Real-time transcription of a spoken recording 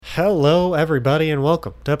Hello, everybody, and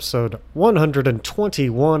welcome to episode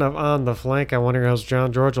 121 of On the Flank. I'm one of your hosts,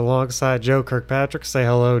 John George, alongside Joe Kirkpatrick. Say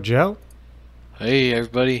hello, Joe. Hey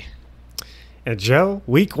everybody. And Joe,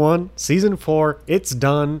 week one, season four, it's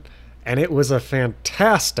done, and it was a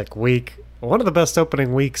fantastic week. One of the best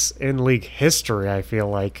opening weeks in league history, I feel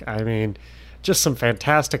like. I mean, just some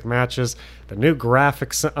fantastic matches. The new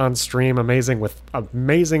graphics on stream, amazing, with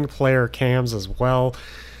amazing player cams as well.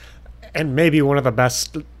 And maybe one of the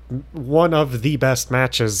best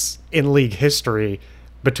matches in league history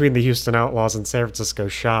between the Houston Outlaws and San Francisco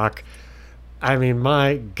Shock. I mean,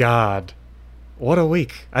 my God, what a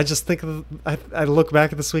week! I just think I look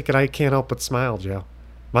back at this week and I can't help but smile, Joe.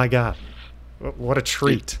 My God, what a It,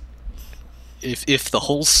 treat! if the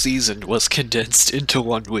whole season was condensed into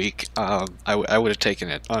 1 week, I would have taken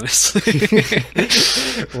it honestly.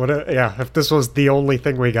 Yeah. If this was the only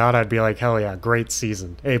thing we got, I'd be like, hell yeah, great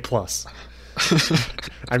season, A plus.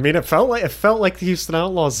 I mean, it felt like the Houston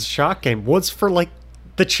Outlaws Shock game was for like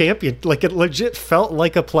the champion. Like it legit felt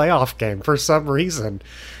like a playoff game for some reason.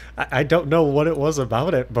 I don't know what it was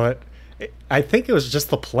about it, but I think it was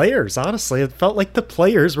just the players. Honestly, it felt like the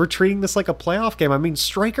players were treating this like a playoff game. I mean,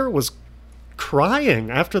 Stryker was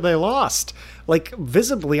crying after they lost, like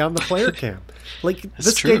visibly on the player cam. Like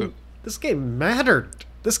That's true. this game mattered.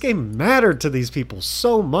 This game mattered to these people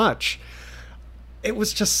so much. It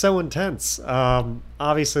was just so intense.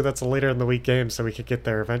 Obviously, that's a later in the week game, so we could get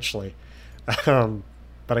there eventually. Um,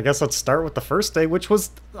 but I guess let's start with the first day, which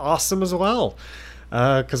was awesome as well.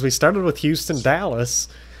 Because we started with Houston Dallas,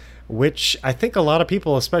 which I think a lot of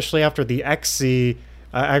people, especially after the XC,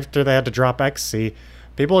 after they had to drop XC,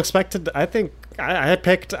 people expected. I think I had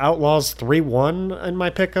picked Outlaws 3-1 in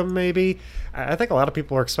my pick 'em, maybe. I think a lot of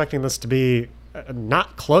people were expecting this to be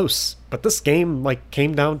not close, but this game like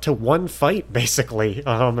came down to one fight basically. It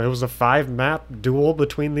was a 5 map duel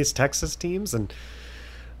between these Texas teams, and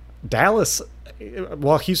Dallas,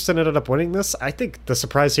 while Houston ended up winning this, I think the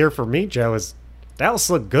surprise here for me, Joe, is Dallas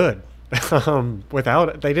looked good. Without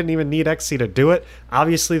it, they didn't even need XC to do it.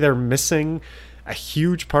 Obviously, they're missing a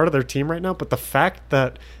huge part of their team right now, but the fact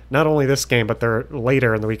that not only this game, but they're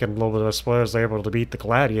later in the weekend, a little bit of spoilers, they're able to beat the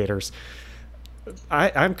Gladiators.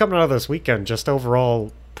 I'm coming out of this weekend just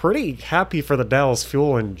overall pretty happy for the Dallas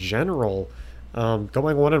Fuel in general.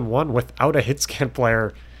 Going 1-1 without a hit scan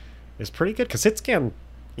player is pretty good because hit scan,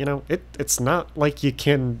 it's not like you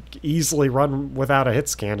can easily run without a hit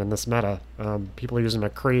scan in this meta. People are using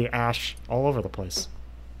McCree, Ash all over the place.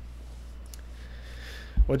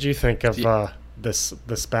 What do you think of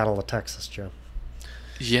this Battle of Texas, Joe?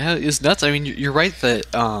 Yeah, it's nuts. I mean, you're right that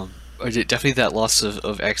definitely that loss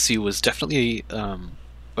of XC was definitely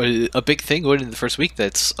a big thing going into the first week.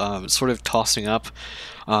 That's sort of tossing up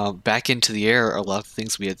back into the air a lot of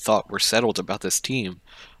things we had thought were settled about this team.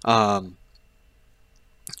 Um,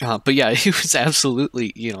 but yeah, it was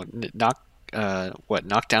absolutely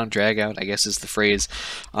knockdown drag out, I guess is the phrase.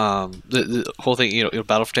 The whole thing,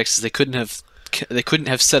 Battle for Texas, they couldn't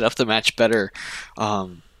have set up the match better.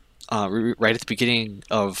 Um, right at the beginning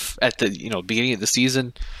of the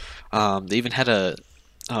season. They even had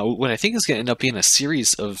what I think is going to end up being a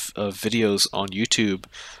series of videos on YouTube.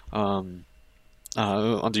 On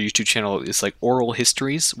their YouTube channel, it's like Oral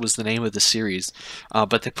Histories was the name of the series,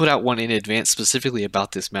 but they put out one in advance specifically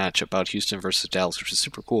about this match, about Houston versus Dallas, which is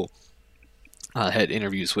super cool. Had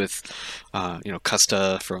interviews with,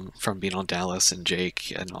 Custa from being on Dallas, and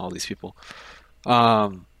Jake and all these people.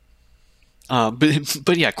 Um,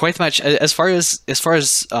 but yeah, quite the match. As far as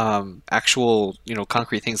actual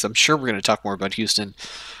concrete things, I'm sure we're going to talk more about Houston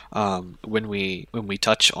when we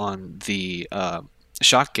touch on the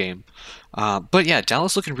Shock game. But yeah,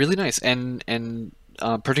 Dallas looking really nice, and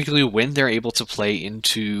particularly when they're able to play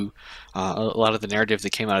into a lot of the narrative that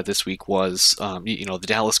came out of this week was the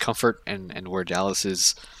Dallas comfort, and where Dallas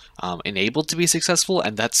is enabled to be successful,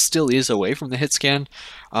 and that still is away from the hit scan.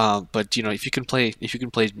 But if you can play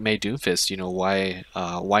May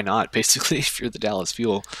Doomfist, why not? Basically, if you're the Dallas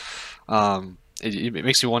Fuel, it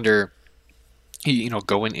makes me wonder,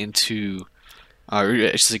 going into or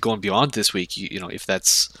actually going beyond this week, if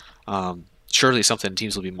that's surely something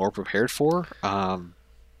teams will be more prepared for, and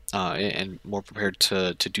more prepared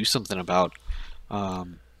to do something about.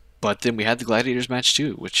 Um, but then we had the Gladiators match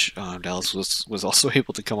too, which Dallas was also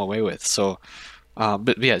able to come away with. So,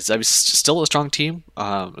 but yeah, I was still a strong team.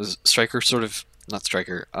 Striker sort of not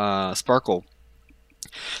Striker, Sparkle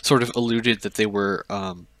sort of alluded that they were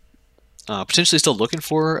potentially still looking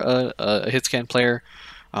for a hit scan player,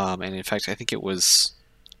 and in fact, I think it was.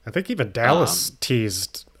 I think even Dallas Um,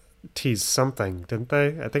 teased something, didn't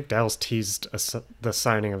they? I think Dallas teased the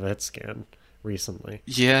signing of a hit scan. recently.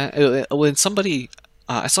 Yeah, when somebody,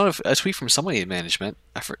 I saw a tweet from somebody in management.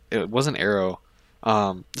 It wasn't Arrow,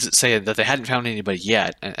 saying that they hadn't found anybody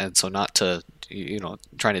yet, and so not to,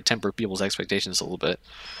 trying to temper people's expectations a little bit.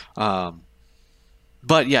 Um,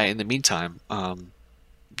 but yeah, in the meantime,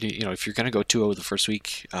 if you're gonna go 2-0 the first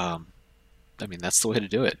week, I mean that's the way to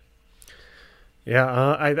do it.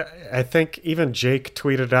 Yeah, I think even Jake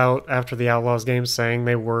tweeted out after the Outlaws game saying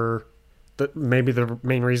they were that maybe the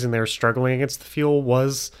main reason they were struggling against the Fuel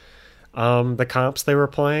was the comps they were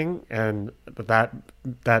playing, and that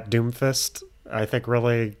Doomfist I think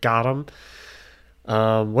really got them.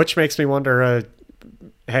 Which makes me wonder,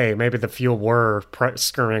 hey, maybe the Fuel were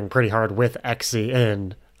skirming pretty hard with Xe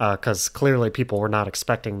in, because clearly people were not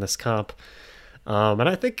expecting this comp. And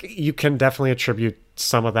I think you can definitely attribute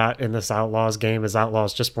some of that in this Outlaws game, as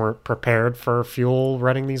Outlaws just weren't prepared for Fuel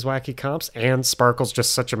running these wacky comps, and Sparkle's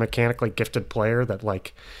just such a mechanically gifted player that,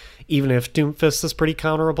 like, even if Doomfist is pretty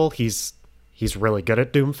counterable, he's really good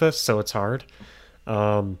at Doomfist, so it's hard.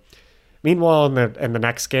 Um, Meanwhile, in the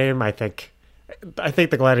next game, I think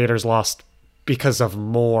the Gladiators lost because of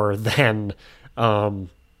um,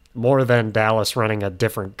 more than Dallas running a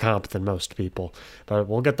different comp than most people. But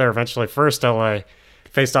we'll get there eventually. First, LA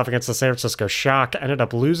faced off against the San Francisco Shock, ended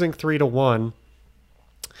up losing 3-1.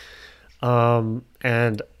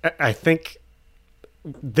 And I think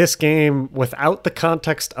this game, without the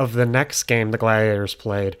context of the next game the Gladiators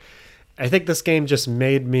played, I think this game just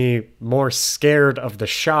made me more scared of the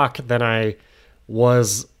Shock than I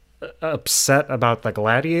was upset about the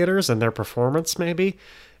Gladiators and their performance, maybe.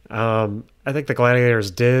 I think the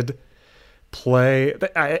Gladiators did play.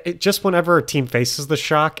 Just whenever a team faces the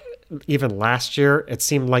Shock, even last year, it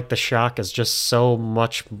seemed like the Shock is just so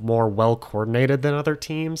much more well coordinated than other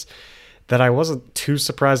teams that I wasn't too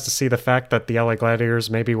surprised to see the fact that the LA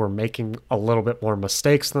Gladiators maybe were making a little bit more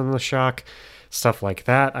mistakes than the Shock, stuff like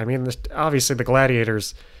that. I mean, obviously the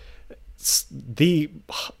Gladiators, the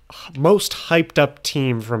most hyped up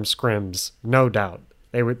team from scrims, no doubt.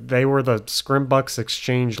 They were the Scrim Bucks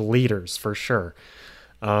exchange leaders for sure.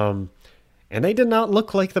 And they did not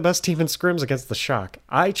look like the best team in scrims against the Shock.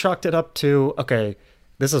 I chalked it up to, okay,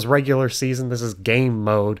 this is regular season, this is game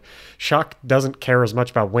mode. Shock doesn't care as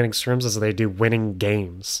much about winning scrims as they do winning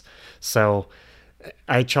games. So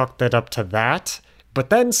I chalked that up to that. But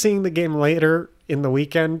then seeing the game later in the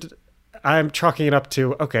weekend, I'm chalking it up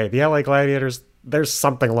to, okay, the LA Gladiators, there's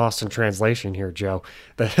something lost in translation here, Joe.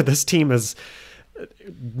 This team is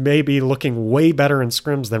maybe looking way better in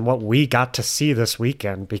scrims than what we got to see this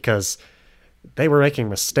weekend, because they were making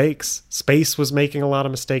mistakes. Space was making a lot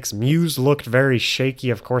of mistakes. Muse looked very shaky.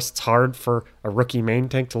 Of course, it's hard for a rookie main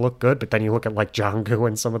tank to look good, but then you look at like Janggu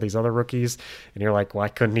and some of these other rookies, and you're like, why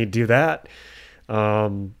couldn't he do that?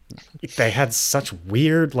 They had such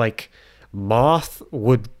weird, like, Moth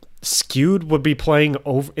would be playing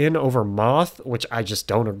over Moth, which I just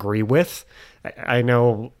don't agree with. I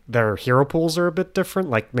know their hero pools are a bit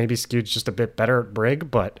different, like maybe Skewed's just a bit better at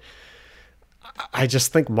Brig, but I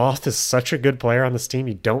just think Moth is such a good player on this team.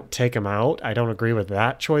 You don't take him out. I don't agree with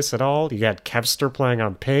that choice at all. You had Kevster playing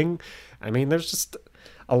on Ping. I mean, there's just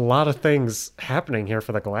a lot of things happening here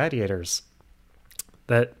for the Gladiators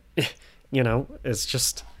that, is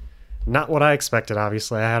just not what I expected.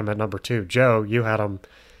 Obviously, I had him at number 2. Joe, you had him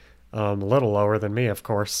a little lower than me, of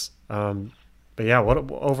course. But yeah,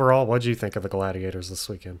 overall, what did you think of the Gladiators this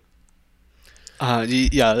weekend?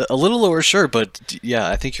 Yeah, a little lower, sure, but yeah,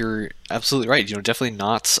 I think you're absolutely right. Definitely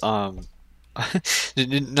not,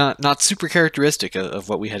 not super characteristic of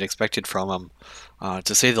what we had expected from him,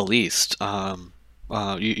 to say the least.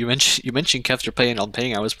 You mentioned Kevster playing on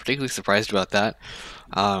Ping. I was particularly surprised about that,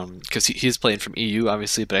 because he's playing from EU,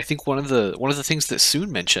 obviously. But I think one of the things that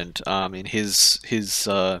Soon mentioned, in his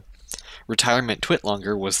retirement twit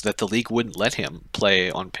longer, was that the league wouldn't let him play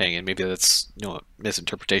on Ping, and maybe that's a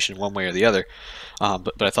misinterpretation one way or the other.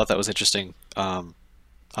 But I thought that was interesting. Then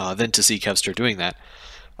to see Kevster doing that.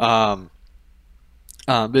 But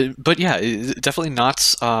yeah, definitely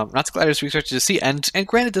not the Gladiators we expected to see. And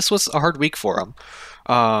granted, this was a hard week for him.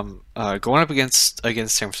 Going up against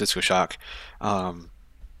San Francisco Shock,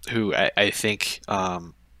 who I think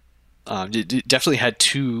definitely had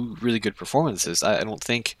two really good performances. I don't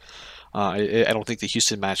think the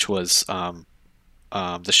Houston match was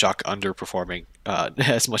the Shock underperforming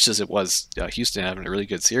as much as it was Houston having a really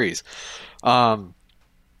good series. Um,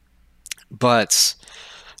 but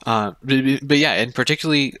but yeah, and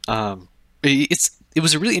particularly, it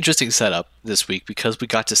was a really interesting setup this week because we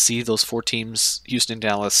got to see those four teams: Houston,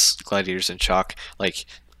 Dallas, Gladiators, and Shock, like,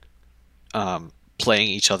 playing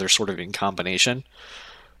each other sort of in combination.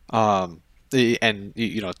 And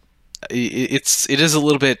it is a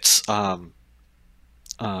little bit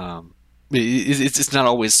it's not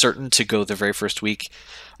always certain to go the very first week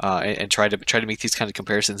and try to make these kind of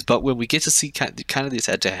comparisons. But when we get to see kind of these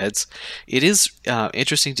head to heads, it is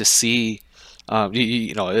interesting to see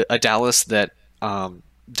a Dallas that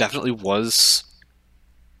definitely was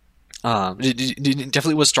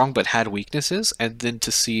definitely was strong but had weaknesses, and then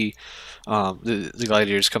to see the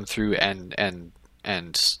Gladiators come through and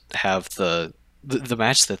have the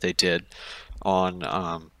match that they did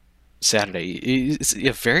on Saturday. It's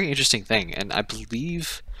a very interesting thing, and I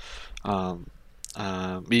believe,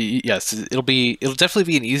 yes, it'll definitely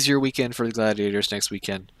be an easier weekend for the Gladiators next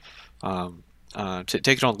weekend. To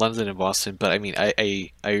take it on London and Boston, but I mean, I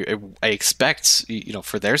expect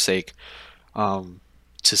for their sake,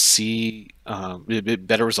 to see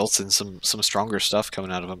better results and some stronger stuff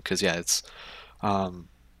coming out of them because yeah, it's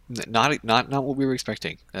not what we were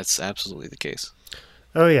expecting. That's absolutely the case.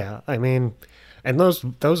 Oh yeah, I mean, and those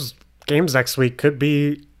games next week could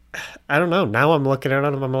be. I don't know. Now I'm looking at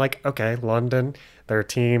them. I'm like, okay, London, their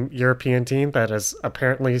team, European team that is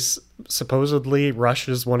apparently supposedly Rush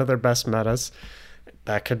is one of their best metas.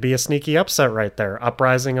 That could be a sneaky upset right there.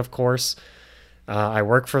 Uprising, of course. I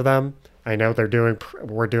work for them. I know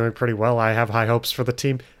we're doing pretty well. I have high hopes for the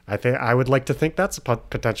team. I would like to think that's a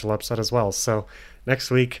potential upset as well. So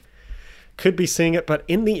next week could be seeing it, but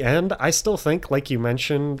in the end, I still think, like you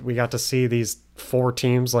mentioned, we got to see these four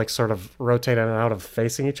teams like sort of rotate in and out of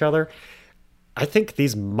facing each other. I think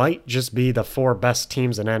these might just be the four best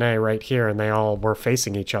teams in NA right here, and they all were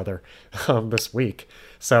facing each other this week.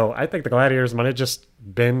 So I think the Gladiators might have just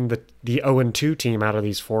been the 0-2 team out of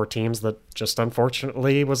these four teams that just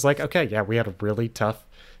unfortunately was like, okay, yeah, we had a really tough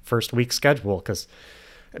first week schedule because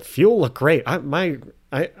Fuel looked great.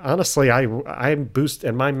 I honestly, I'm boosted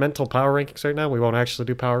in my mental power rankings right now. We won't actually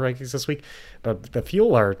do power rankings this week, but the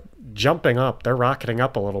Fuel are jumping up. They're rocketing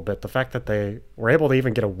up a little bit. The fact that they were able to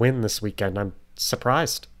even get a win this weekend, I'm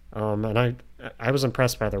surprised. And I was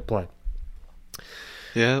impressed by their play.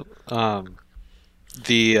 Yeah.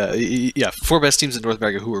 The four best teams in North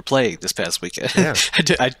America who were playing this past weekend. Yeah.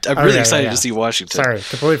 I'm really excited to see Washington. Sorry,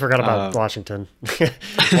 completely forgot about Washington.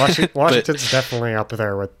 Washington's definitely up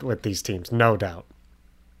there with these teams, no doubt.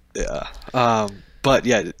 Yeah. But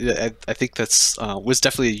yeah, I think that's was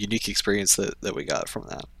definitely a unique experience that we got from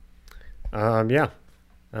that. Yeah.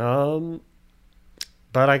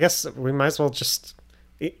 But I guess we might as well just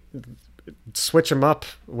switch them up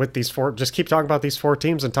with these four. Just keep talking about these four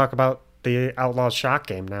teams and talk about the Outlaws Shock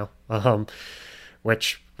game now,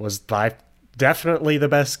 which was definitely the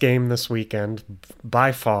best game this weekend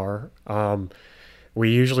by far.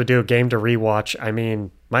 We usually do a game to rewatch. I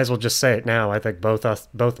mean, might as well just say it now. I think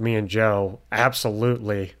both me and Joe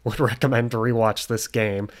absolutely would recommend to rewatch this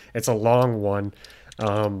game. It's a long one,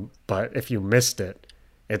 but if you missed it,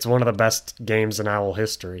 it's one of the best games in Owl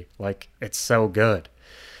history. Like, it's so good.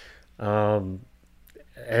 And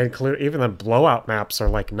even the blowout maps are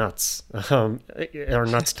like nuts. Are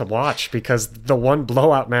nuts to watch because the one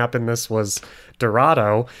blowout map in this was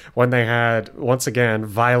Dorado when they had, once again,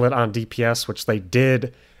 Violet on DPS, which they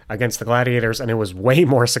did against the Gladiators, and it was way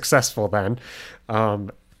more successful then.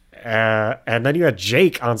 And then you had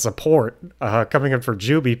Jake on support coming in for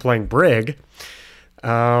Juby playing Brig.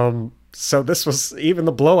 So this was, even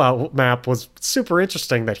the blowout map was super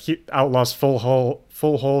interesting that Outlaws full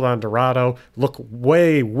hold on Dorado look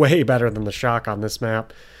way, way better than the Shock on this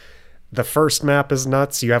map. The first map is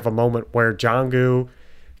nuts. You have a moment where Jongu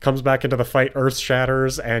comes back into the fight, Earth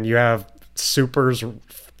shatters, and you have Super's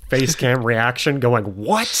face cam reaction going,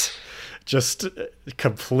 what? Just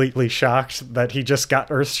completely shocked that he just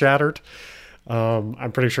got Earth shattered.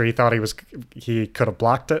 I'm pretty sure he thought he could have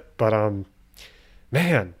blocked it, but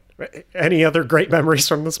man, any other great memories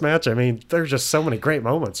from this match? I mean, there's just so many great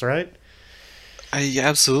moments, right? Yeah,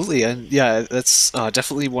 absolutely, and yeah, that's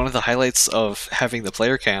definitely one of the highlights of having the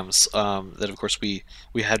player cams. That of course we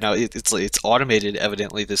have now. It's automated,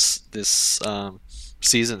 evidently this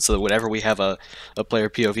season, so that whenever we have a player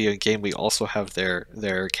POV in game, we also have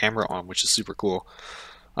their camera on, which is super cool.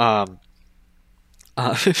 But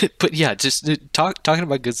yeah, just talking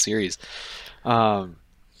about good series.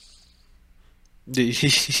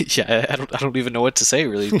 Yeah, I don't even know what to say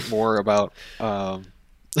really more about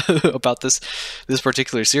about this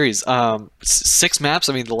particular series. 6 maps.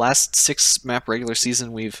 I mean, the last 6 map regular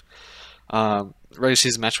season regular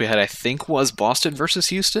season match we had, I think, was Boston versus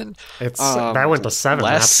Houston. That went to 7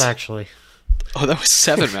 maps actually. Oh, that was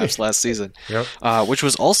 7 maps last season, Yep. which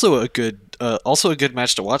was also a good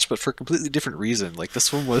match to watch, but for a completely different reason. Like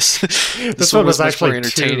this one was, This this one one was was much more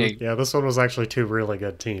actually two. entertaining. Yeah, this one was actually two really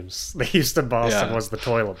good teams. The Houston Boston Yeah, was the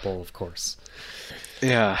toilet bowl, of course.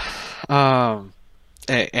 yeah. Um,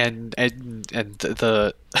 and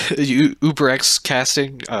the UberX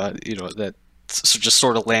casting, that just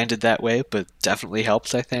sort of landed that way, but definitely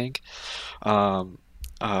helped, I think. Um,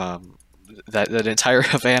 um, that entire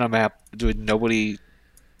Havana map, nobody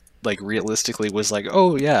like realistically was like,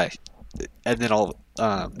 oh yeah, and then all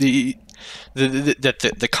the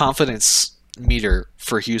confidence meter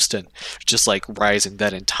for Houston just like rising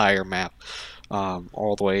that entire map,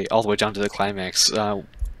 all the way down to the climax.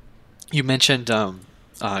 You mentioned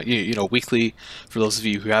weekly, for those of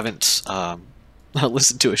you who haven't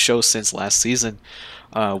listened to a show since last season,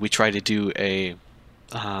 we try to do a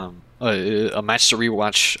match to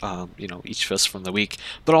rewatch, each of us from the week.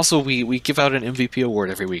 But also we give out an MVP award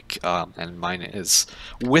every week, and mine is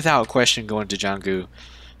without question going to Jangu,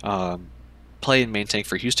 um, play and main tank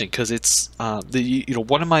for Houston, because it's the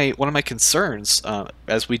one of my concerns,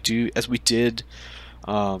 as we did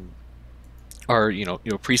um, our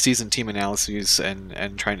preseason team analyses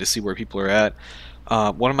and trying to see where people are at.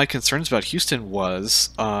 One of my concerns about Houston was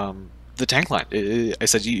the tank line. I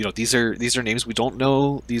said, these are names we don't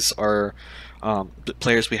know. These are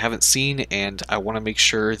players we haven't seen, and I want to make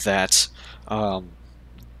sure that um,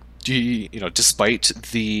 despite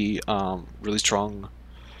the really strong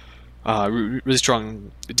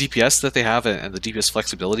DPS that they have, and the DPS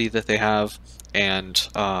flexibility that they have, and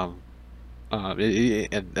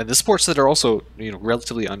and the sports that are also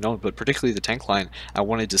relatively unknown, but particularly the tank line, I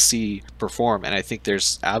wanted to see perform, and I think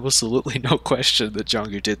there's absolutely no question that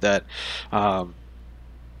Jungkook did that um,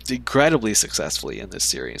 incredibly successfully in this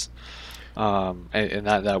series, and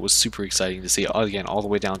that was super exciting to see, again, all the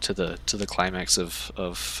way down to the climax of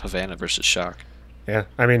Havana versus Shock. Yeah,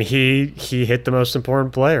 I mean he hit the most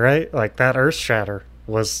important play, right? Like that Earth Shatter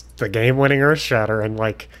was the game-winning Earth Shatter, and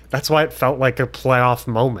like that's why it felt like a playoff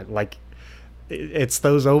moment. Like it's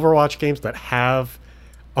those Overwatch games that have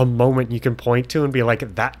a moment you can point to and be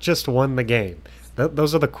like, that just won the game.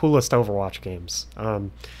 Those are the coolest Overwatch games.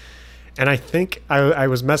 And I think I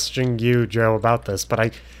was messaging you, Joe, about this, but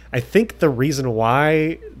I think the reason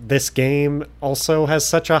why this game also has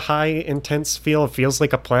such a high intense feel, it feels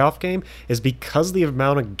like a playoff game, is because the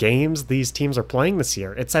amount of games these teams are playing this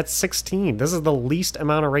year. It's at 16. This is the least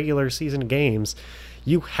amount of regular season games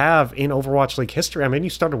you have in Overwatch League history. I mean, you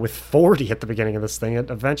started with 40 at the beginning of this thing. It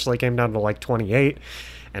eventually came down to like 28,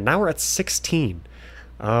 and now we're at 16.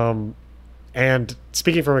 And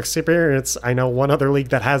speaking from experience, I know one other league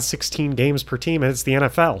that has 16 games per team, and it's the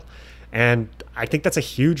NFL. And I think that's a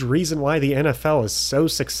huge reason why the NFL is so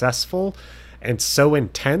successful and so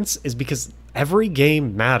intense, is because every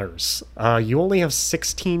game matters. You only have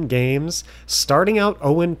 16 games. Starting out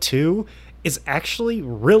 0-2 is actually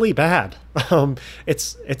really bad.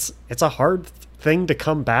 It's a hard thing to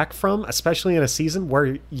come back from, especially in a season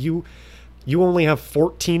where you only have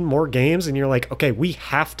 14 more games, and you're like, okay, we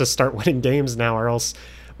have to start winning games now, or else,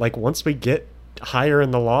 like, once we get higher in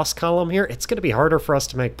the loss column here, it's going to be harder for us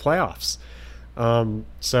to make playoffs.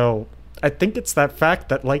 So I think it's that fact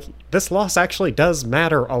that, like, this loss actually does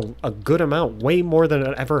matter a good amount, way more than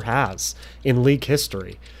it ever has in league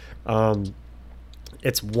history.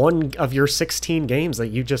 It's one of your 16 games that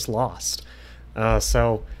you just lost.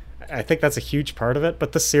 So I think that's a huge part of it.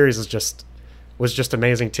 But this series was just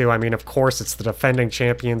amazing too. I mean, of course, it's the defending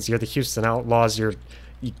champions. You're the Houston Outlaws. You're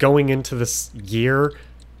going into this year.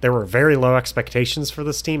 There were very low expectations for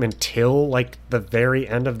this team until like the very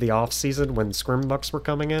end of the offseason when Scrimbucks were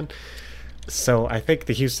coming in. So I think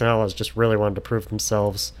the Houston Outlaws just really wanted to prove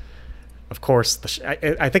themselves. Of course,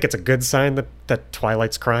 I think it's a good sign that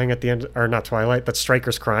Twilight's crying at the end, or not Twilight, that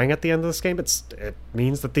Striker's crying at the end of this game. It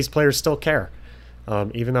means that these players still care.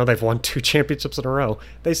 Even though they've won 2 championships in a row,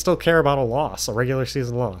 they still care about a loss, a regular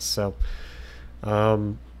season loss. So,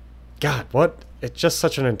 God, it's just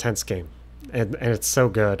such an intense game. And it's so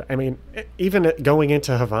good. I mean, even going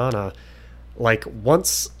into Havana, like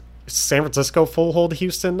once San Francisco full hold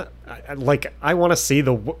Houston, I want to see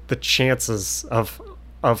the chances of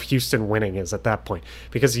Houston winning is at that point,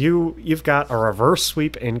 because you've got a reverse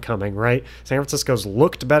sweep incoming, right? San Francisco's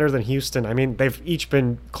looked better than Houston. I mean, they've each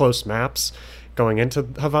been close maps going into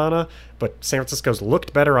Havana, but San Francisco's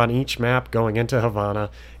looked better on each map going into Havana.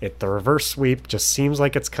 The reverse sweep just seems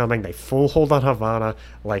like it's coming. They full hold on Havana.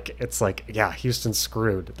 It's like, yeah, Houston's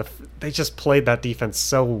screwed. They just played that defense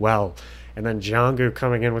so well. And then Jangu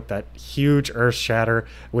coming in with that huge Earth Shatter,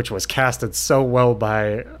 which was casted so well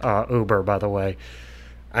by Uber, by the way.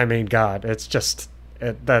 I mean, God, it's just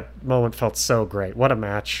that moment felt so great. What a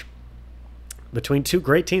match between two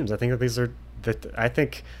great teams. I think that these are that I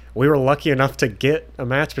think we were lucky enough to get a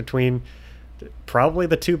match between probably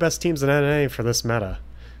the two best teams in NA for this meta.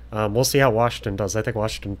 We'll see how Washington does. I think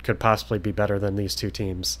Washington could possibly be better than these two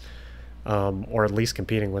teams, or at least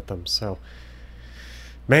competing with them. So,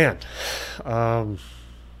 man,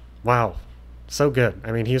 wow, so good.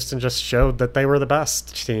 I mean, Houston just showed that they were the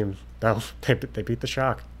best team. Though they beat the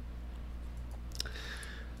Shock.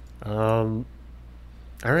 Um,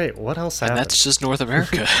 all right, what else And happened? that's just North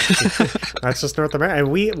America. That's just North America,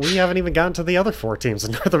 and we haven't even gotten to the other four teams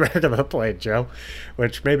in North America that played, Joe,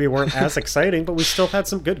 which maybe weren't as exciting, but we still had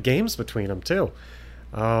some good games between them too.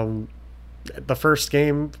 Um, the first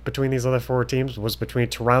game between these other four teams was between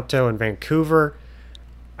Toronto and Vancouver.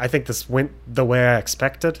 I think this went the way I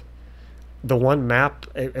expected. The one map,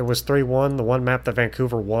 it was 3-1. The one map that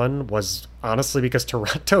Vancouver won was honestly because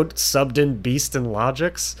Toronto subbed in Beast and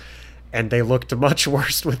Logix, and they looked much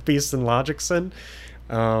worse with Beast and Logix in.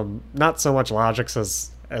 Not so much Logix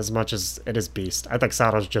as much as it is Beast. I think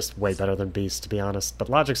Sato's just way better than Beast, to be honest, but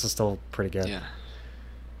Logix is still pretty good. Yeah.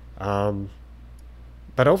 Um,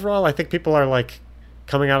 but overall, I think people are like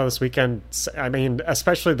coming out of this weekend. I mean,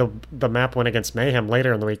 especially the map win against Mayhem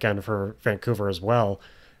later in the weekend for Vancouver as well.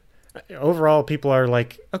 Overall, people are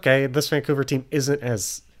like, okay, this Vancouver team isn't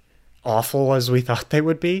as awful as we thought they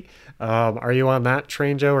would be. Are you on that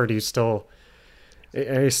train, Joe, or do you still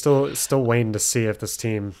are you still waiting to see if this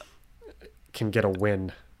team can get a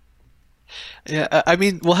win? Yeah, I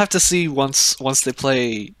mean, we'll have to see once they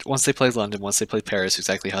play London, once they play Paris,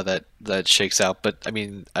 exactly how that shakes out. But I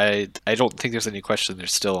mean, I don't think there's any question they're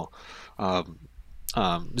still um,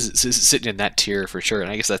 sitting in that tier for sure. And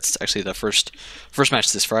I guess that's actually the first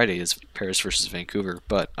match this Friday is Paris versus Vancouver.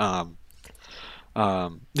 But yeah,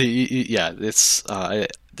 it's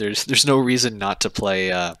there's no reason not to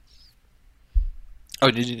play. That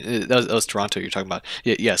was Toronto you're talking about.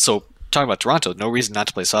 Yeah, yeah. So talking about Toronto, no reason not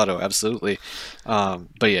to play Sato, absolutely.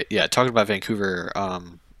 But yeah, talking about Vancouver,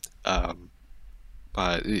 um,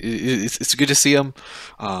 it's good to see them.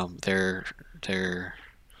 They're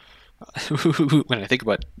when I think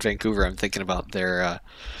about Vancouver, I'm thinking about their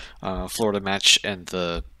Florida match and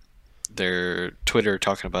their Twitter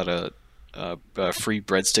talking about a free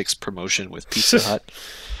breadsticks promotion with Pizza Hut.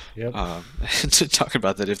 Yep. And to talk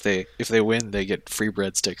about that if they win they get free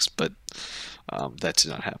breadsticks, but that did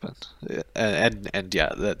not happen. And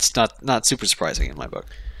yeah, that's not super surprising in my book.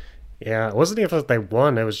 Yeah, it wasn't even if they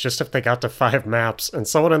won. It was just if they got to 5 maps. And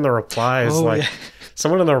Oh yeah.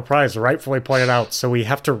 someone in the replies rightfully pointed out, so we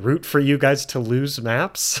have to root for you guys to lose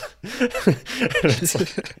maps.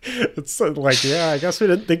 It's like, yeah, I guess we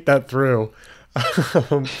didn't think that through.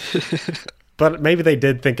 Um, but maybe they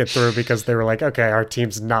did think it through because they were like, okay, our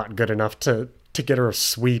team's not good enough to get her a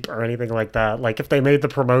sweep or anything like that. Like if they made the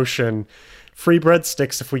promotion free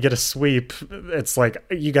breadsticks if we get a sweep, it's like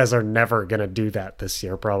you guys are never gonna do that this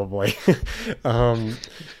year probably. um,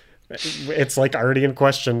 it's like already in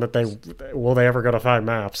question that they will they ever go to 5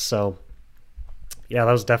 maps. So yeah,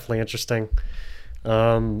 that was definitely interesting.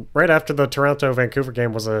 Right after the Toronto Vancouver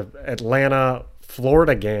game was a Atlanta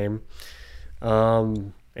Florida game.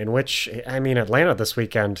 In which, I mean, Atlanta this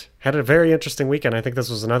weekend had a very interesting weekend. I think this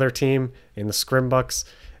was another team in the Scrimbucks.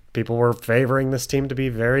 People were favoring this team to be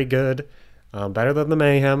very good, better than the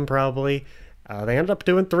Mayhem, probably. They ended up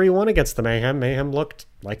doing 3-1 against the Mayhem. Mayhem looked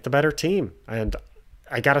like the better team. And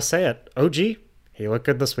I gotta say it, OG, he looked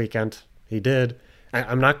good this weekend. He did.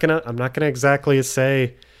 I'm not gonna exactly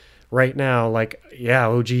say right now, like, yeah,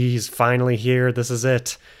 OG's finally here. This is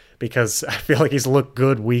it, because I feel like he's looked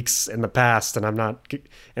good weeks in the past, and I'm not.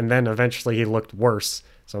 And then eventually he looked worse.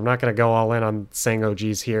 So I'm not gonna go all in on saying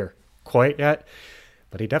OG's here quite yet.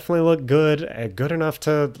 But he definitely looked good, good enough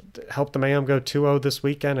to help the Mayhem go 2-0 this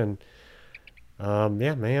weekend. And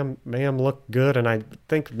yeah, Mayhem looked good, and I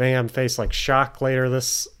think Mayhem faced like Shock later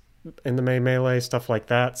this in the May Melee, stuff like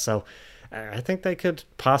that. So I think they could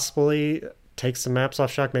possibly take some maps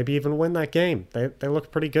off Shock, maybe even win that game. They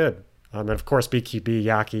look pretty good. And of course, BQB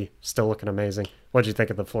Yaki still looking amazing. What did you think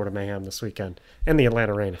of the Florida Mayhem this weekend and the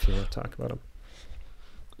Atlanta Rain, if you want to talk about them?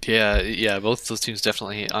 Yeah, both those teams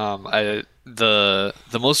definitely. The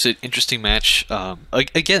most interesting match.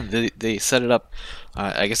 Again, they set it up.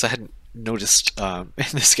 I guess I hadn't noticed in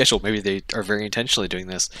the schedule. Maybe they are very intentionally doing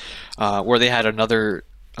this, where they had another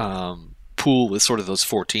pool with sort of those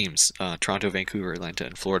four teams: Toronto, Vancouver, Atlanta,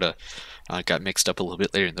 and Florida. Got mixed up a little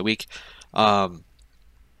bit later in the week,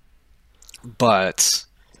 but.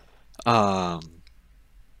 Um,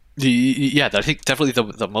 Yeah, I think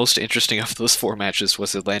definitely the most interesting of those four matches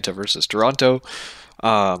was Atlanta versus Toronto,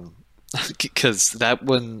 um, because that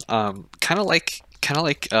one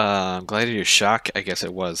Gladiator Shock, I guess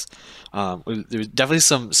it was. There's definitely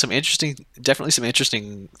some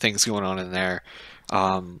interesting things going on in there.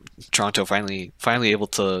 Toronto finally able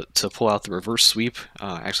to pull out the reverse sweep,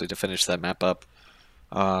 actually to finish that map up.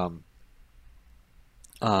 Um,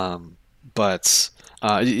 um, but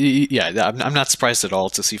yeah, I'm not surprised at all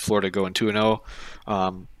to see Florida going 2-0,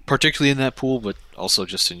 particularly in that pool, but also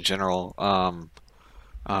just in general.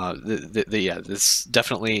 Yeah, this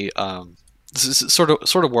definitely this is sort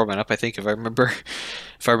of warming up. I think if I remember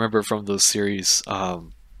if I remember from those series.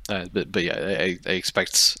 But yeah, I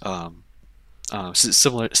expect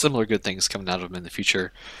similar good things coming out of them in the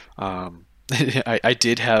future. I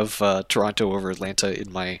did have Toronto over Atlanta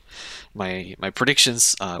in my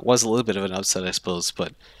predictions. Was a little bit of an upset, I suppose,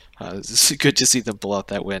 but it's good to see them pull out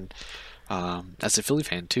that win. As a Philly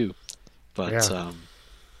fan too, but Yeah.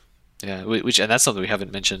 yeah, which and that's something we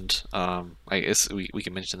haven't mentioned. I guess we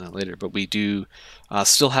can mention that later, but we do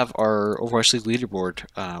still have our Overwatch League leaderboard,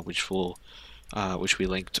 which we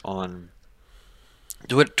linked on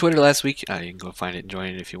Twitter last week. You can go find it and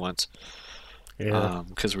join it if you want, Yeah.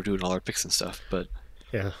 because we're doing all our picks and stuff. But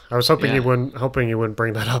Yeah, I was hoping yeah, you wouldn't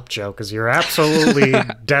bring that up, Joe, because you're absolutely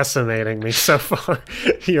decimating me so far.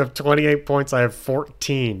 You have 28 points. I have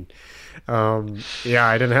 14. Yeah,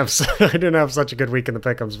 I didn't have I didn't have such a good week in the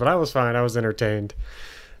pick'ems, but I was fine. I was entertained.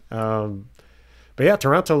 Um, but yeah,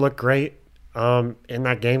 Toronto looked great in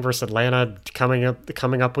that game versus Atlanta. Coming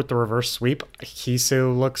up with the reverse sweep.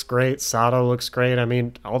 Hisu looks great. Sato looks great. I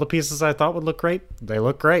mean, all the pieces I thought would look great, they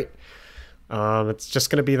look great. It's just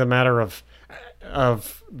going to be the matter of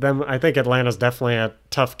them. I think Atlanta's definitely a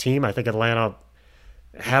tough team. I think Atlanta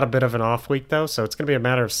had a bit of an off week though, so it's going to be a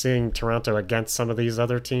matter of seeing Toronto against some of these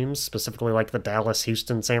other teams, specifically like the Dallas,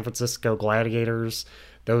 Houston, San Francisco Gladiators,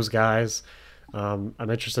 those guys. I'm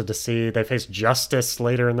interested to see they face Justice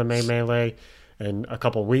later in the May Melee in a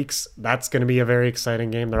couple weeks. That's going to be a very exciting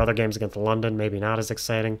game. Their other games against London, maybe not as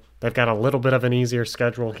exciting. They've got a little bit of an easier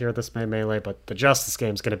schedule here this May Melee, but the Justice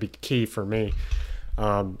game is going to be key for me.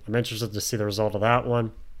 I'm interested to see the result of that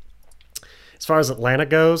one. As far as Atlanta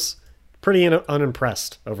goes, pretty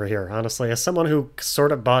unimpressed over here, honestly. As someone who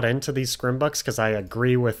sort of bought into these Scrimbucks, because I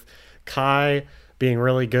agree with Kai being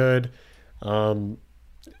really good, um,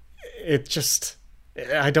 it just.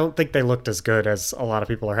 I don't think they looked as good as a lot of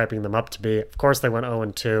people are hyping them up to be. Of course, they went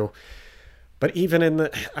 0-2, but even in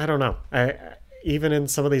the, I don't know, even in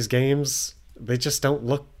some of these games, they just don't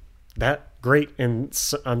look that great in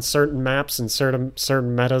on certain maps and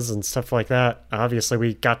certain metas and stuff like that. Obviously,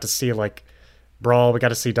 we got to see like Brawl, we got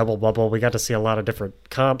to see Double Bubble, we got to see a lot of different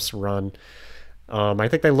comps run. I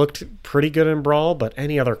think they looked pretty good in Brawl, but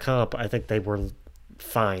any other comp, I think they were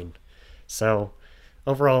fine. So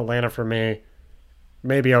overall, Atlanta for me,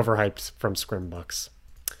 maybe overhyped from Scrimbucks.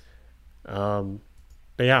 Um,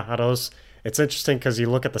 but yeah, out of those, it's interesting because you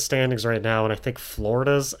look at the standings right now, and I think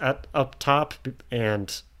Florida's at up top,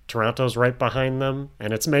 and Toronto's right behind them,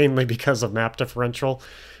 and it's mainly because of map differential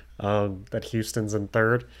that Houston's in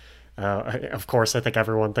third. Of course, I think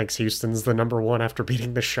everyone thinks Houston's the number one after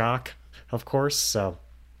beating the Shock, of course. So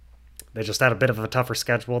they just had a bit of a tougher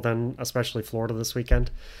schedule than especially Florida this weekend.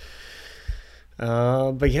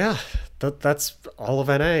 But yeah, that's all of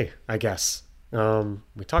NA, I guess.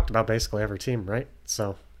 We talked about basically every team, right?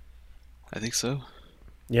 So I think so.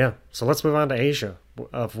 yeah, so let's move on to Asia,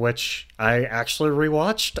 of which I actually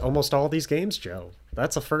rewatched almost all these games, Joe.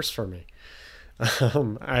 That's a first for me.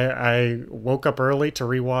 I woke up early to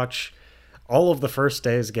rewatch all of the first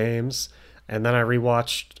day's games, and then I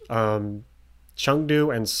rewatched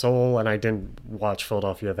Chengdu and Seoul, and I didn't watch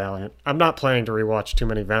Philadelphia Valiant. I'm not planning to rewatch too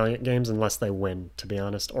many Valiant games unless they win, to be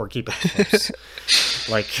honest, or keep it close.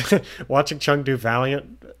 Like watching Chengdu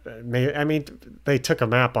Valiant, I mean, they took a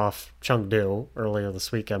map off Chengdu earlier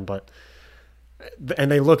this weekend, but and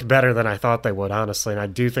they looked better than I thought they would, honestly. And I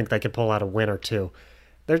do think they could pull out a win or two.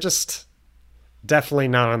 They're just definitely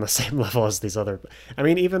not on the same level as these other. I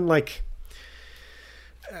mean, even like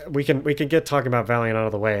we can get talking about Valiant out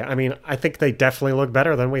of the way. I mean, I think they definitely look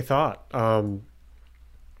better than we thought.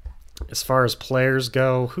 As far as players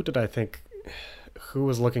go, who did I think who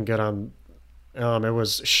was looking good on? It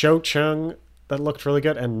was Shou Chung that looked really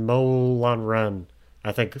good, and Mo Lan Ren.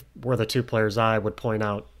 I think were the two players I would point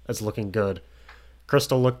out as looking good.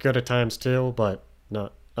 Crystal looked good at times too, but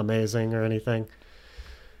not amazing or anything.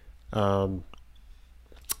 Um,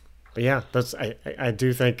 but yeah, that's I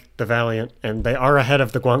do think the Valiant, and they are ahead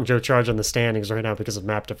of the Guangzhou Charge in the standings right now because of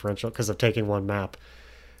map differential, because of taking one map.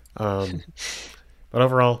 Um, But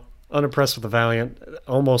overall, unimpressed with the Valiant.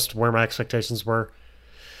 Almost where my expectations were.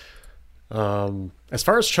 As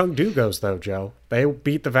far as Chengdu goes, though, Joe, they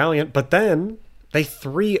beat the Valiant, but then they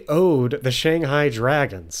 3-0'd the Shanghai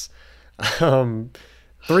Dragons. Um,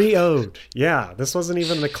 3-0'd. Yeah, this wasn't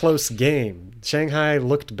even a close game. Shanghai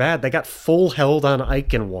looked bad. They got full held on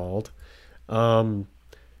Eichenwald. Um,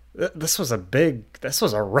 this was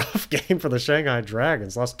a rough game for the Shanghai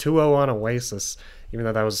Dragons. Lost 2-0 on Oasis, even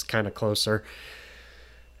though that was kind of closer.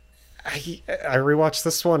 I rewatched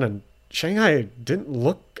this one and Shanghai didn't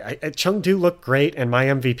look. Chengdu looked great, and my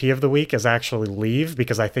MVP of the week is actually Leave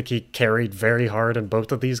because I think he carried very hard in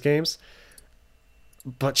both of these games.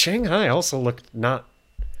 But Shanghai also looked not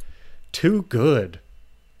too good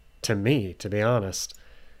to me, to be honest.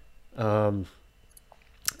 Um,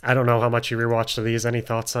 I don't know how much you rewatched of these. Any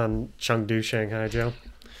thoughts on Chengdu Shanghai, Joe?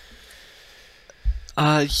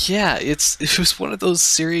 Yeah, it was one of those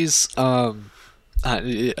series. I'm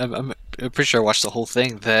pretty sure I watched the whole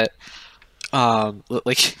thing. That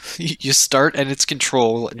like you start and it's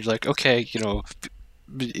control, and you're like, okay, you know,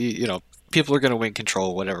 people are gonna win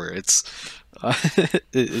control, whatever. It's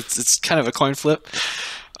kind of a coin flip.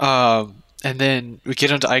 And then we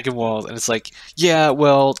get onto Eichenwald, and it's like, yeah,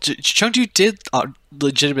 well, Chengdu did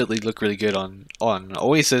legitimately look really good on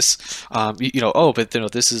Oasis. Oh, but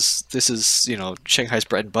this is Shanghai's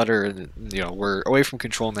bread and butter, and we're away from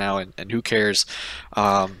control now, and who cares?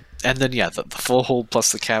 And then yeah, the full hold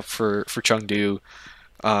plus the cap for Chengdu.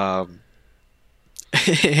 Um,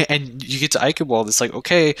 and you get to Eichenwald, it's like,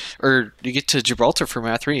 okay, or you get to Gibraltar for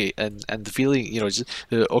Mat 3, and the feeling, just,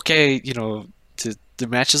 okay, the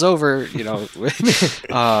match is over,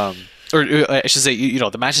 um, or I should say,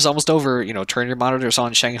 the match is almost over, turn your monitors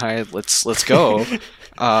on, Shanghai, let's go.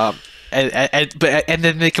 um, and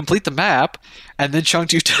then they complete the map, and then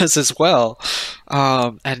Chengdu does as well.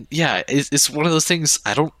 And yeah, it's one of those things.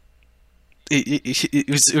 I don't. It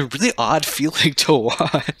was a really odd feeling to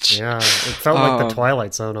watch. Yeah, it felt like the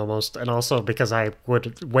Twilight Zone almost, and also because I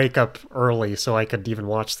would wake up early so I could even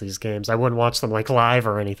watch these games. I wouldn't watch them like live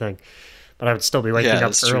or anything, but I would still be waking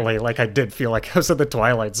up early. True. Like I did feel like I was in the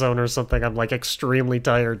Twilight Zone or something. I'm like extremely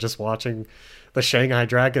tired just watching the Shanghai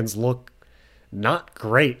Dragons look not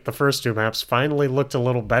great. The first two maps finally looked a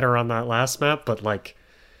little better on that last map, but like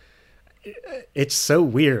it's so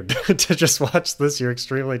weird to just watch this. You're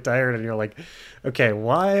extremely tired and you're like, okay,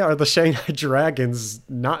 why are the Shanghai Dragons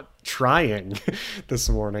not trying this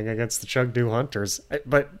morning against the Chengdu Hunters?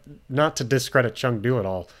 But not to discredit Chengdu at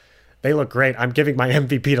all. They look great. I'm giving my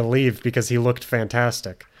MVP to Leave because he looked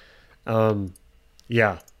fantastic.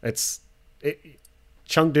 Yeah,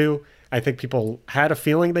 Chengdu. I think people had a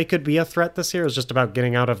feeling they could be a threat this year. It was just about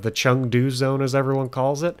getting out of the Chengdu zone, as everyone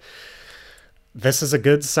calls it. This is a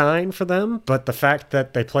good sign for them, but the fact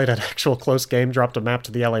that they played an actual close game, dropped a map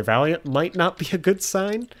to the LA Valiant, might not be a good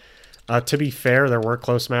sign. To be fair, there were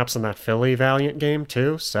close maps in that Philly Valiant game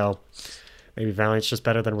too, so maybe Valiant's just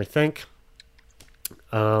better than we think.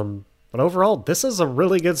 But overall, this is a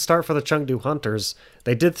really good start for the Chengdu Hunters.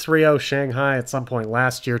 They did 3-0 Shanghai at some point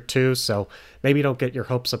last year too, so maybe don't get your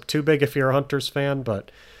hopes up too big if you're a Hunters fan,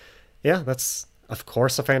 but yeah, that's of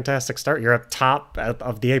course a fantastic start. You're at top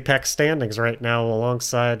of the Apex standings right now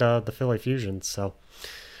alongside the Philly Fusion, so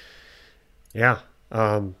yeah.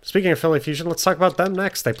 Speaking of Philly Fusion, let's talk about them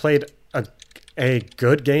next. They played a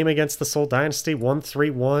good game against the Seoul Dynasty,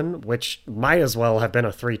 1-3-1, which might as well have been a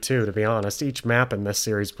 3-2, to be honest. Each map in this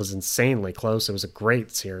series was insanely close. It was a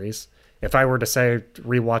great series. If I were to say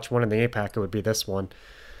rewatch one in the APAC, it would be this one.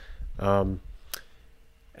 And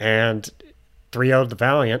 3-0 the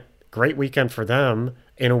Valiant. Great weekend for them,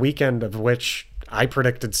 in a weekend of which I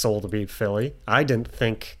predicted Seoul to beat Philly. I didn't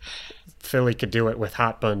think Philly could do it with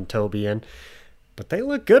Hotba and Toby in. But they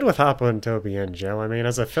look good with Hoppa and Toby in, Joe. I mean,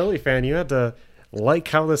 as a Philly fan, you had to like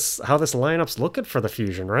how this lineup's looking for the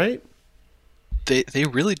Fusion, right? They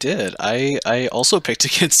really did. I also picked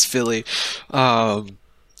against Philly. First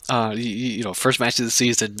match of the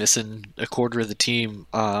season, missing a quarter of the team.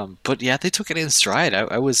 But yeah, they took it in stride.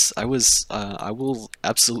 I will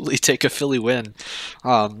absolutely take a Philly win,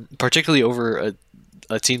 particularly over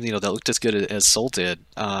a team that looked as good as Seoul did.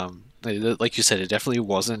 Like you said, it definitely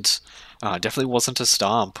wasn't a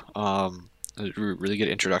stomp. A really good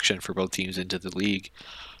introduction for both teams into the league.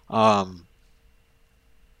 Yeah,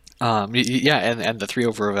 and the 3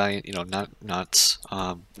 over Valiant, not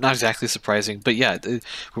exactly surprising, but yeah,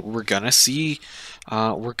 we're gonna see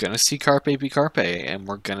Carpe be Carpe, and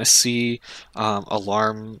we're gonna see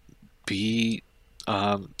Alarm be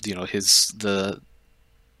his the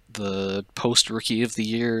post rookie of the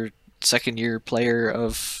year second year player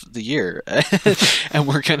of the year, and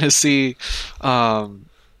we're gonna see, yeah,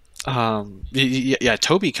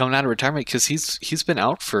 Toby coming out of retirement because he's been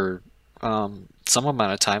out for some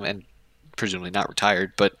amount of time and presumably not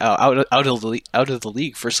retired, but out of the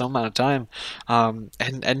league for some amount of time,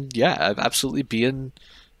 and yeah, absolutely being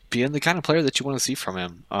the kind of player that you want to see from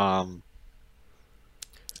him.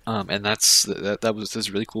 And that's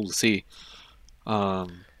really cool to see.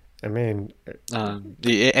 Um, I mean, and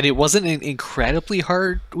it wasn't an incredibly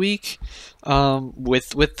hard week with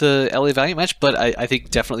the LA Valiant match, but I think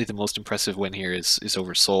definitely the most impressive win here is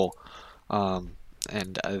over Seoul.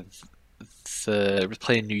 And they're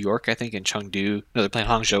playing New York, I think, and Chengdu. No, they're playing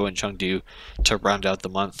Hangzhou and Chengdu to round out the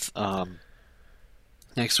month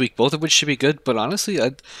next week. Both of which should be good. But honestly,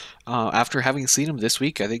 after having seen them this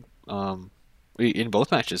week, I think in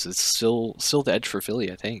both matches, it's still the edge for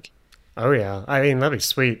Philly, I think. oh yeah. I mean, that'd be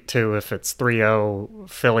sweet too if it's 3-0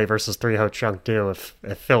 Philly versus 3-0 Chengdu.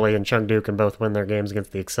 If Philly and Chengdu can both win their games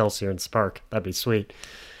against the Excelsior and Spark, that'd be sweet.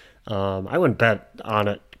 I wouldn't bet on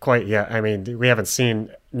it quite yet. I mean, we haven't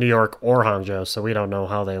seen New York or Hangzhou, so we don't know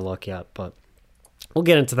how they look yet, but we'll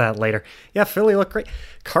get into that later. Yeah, Philly looked great.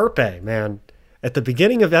 Carpe, man. At the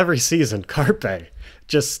beginning of every season, Carpe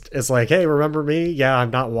just is like, hey, remember me? Yeah, I'm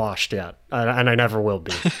not washed yet, and I never will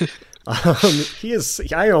be. He is,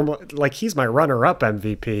 I almost, like, he's my runner-up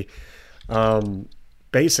MVP,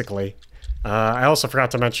 basically. I also forgot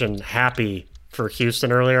to mention Happy for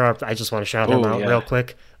Houston earlier. I just want to shout him out real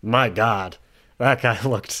quick. My God, that guy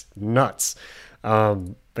looked nuts.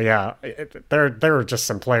 But yeah, there were just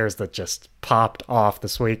some players that just popped off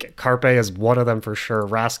this week. Carpe is one of them for sure.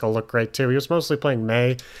 Rascal looked great too. He was mostly playing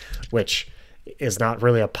May, which is not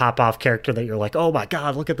really a pop-off character that you're like, oh my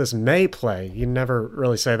God, look at this May play. You never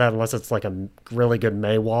really say that unless it's like a really good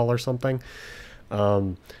May wall or something.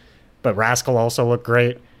 But Rascal also looked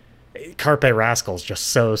great. Carpe Rascal is just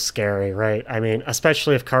so scary, right? I mean,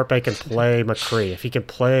 especially if Carpe can play McCree, if he can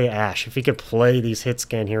play Ash, if he can play these hit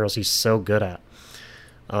scan heroes he's so good at.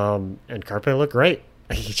 And Carpe looked great.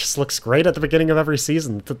 He just looks great at the beginning of every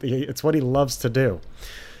season. It's what he loves to do.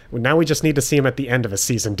 Now we just need to see him at the end of a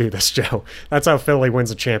season do this, Joe. That's how Philly wins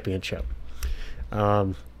a championship.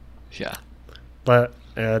 Yeah. But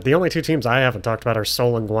the only two teams I haven't talked about are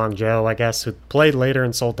Seoul and Guangzhou, I guess, who played later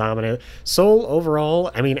and Seoul dominated. Seoul,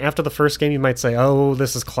 overall, I mean, after the first game, you might say, oh,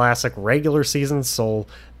 this is classic regular season Seoul.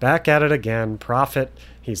 Back at it again. Prophet.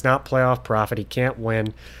 He's not playoff Prophet. He can't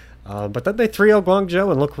win. But then they 3-0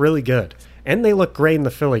 Guangzhou and look really good. And they look great in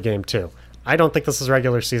the Philly game, too. I don't think this is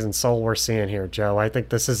regular season Seoul we're seeing here, Joe. I think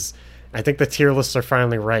the tier lists are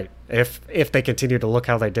finally right, if they continue to look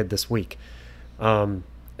how they did this week. I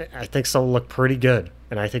think Seoul looked pretty good,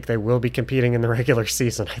 and I think they will be competing in the regular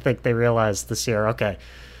season. I think they realized this year, okay,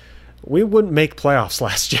 we wouldn't make playoffs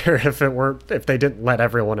last year if they didn't let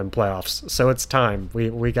everyone in playoffs. So it's time.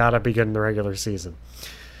 We gotta be good in the regular season.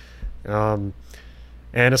 And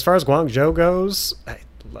as far as Guangzhou goes,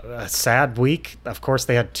 a sad week. Of course,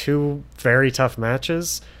 they had two very tough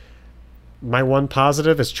matches. My one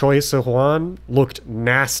positive is Choi Soo-hwan looked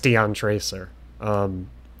nasty on Tracer.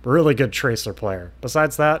 Really good Tracer player.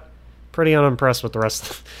 Besides that, pretty unimpressed with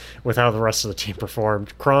with how the rest of the team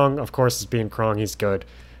performed. Krong, of course, is being Krong. He's good.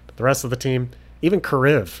 But the rest of the team, even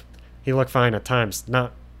Kariv, he looked fine at times.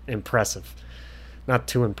 Not impressive. Not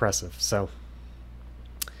too impressive. So,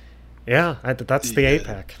 yeah, that's the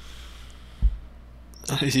APAC.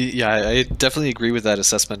 Yeah, I definitely agree with that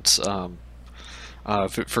assessment. For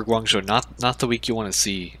Guangzhou, not the week you want to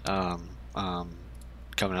see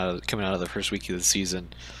coming out of the first week of the season,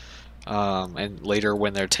 and later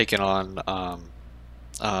when they're taking on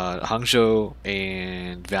Hangzhou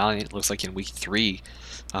and Valiant, looks like in week 3.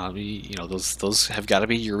 You know, those have got to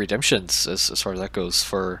be your redemptions as far as that goes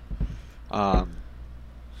for.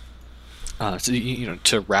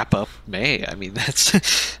 To wrap up May. I mean, that's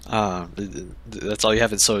all you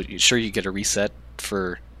have. And so sure, you get a reset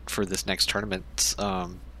for this next tournament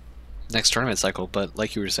cycle. But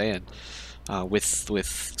like you were saying,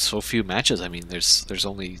 with so few matches, I mean, there's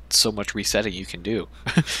only so much resetting you can do.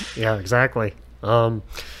 Yeah, exactly. But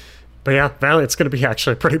yeah, Valiant's going to be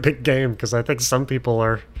actually a pretty big game because I think some people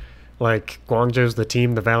are like, Guangzhou's the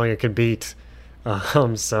team the Valiant can beat.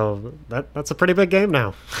 So that's a pretty big game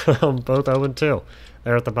now. Both 0-2.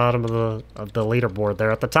 They're at the bottom of the leaderboard. There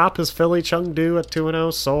at the top is Philly, Chengdu at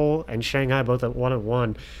 2-0, Seoul and Shanghai both at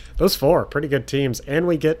 1-1. Those four pretty good teams, and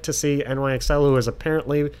we get to see NYXL, who has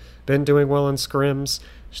apparently been doing well in scrims.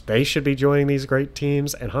 They should be joining these great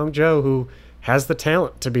teams, and Hangzhou, who has the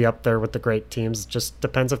talent to be up there with the great teams. Just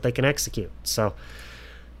depends if they can execute. So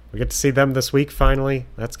we get to see them this week finally.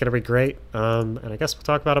 That's going to be great. And I guess we'll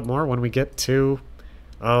talk about it more when we get to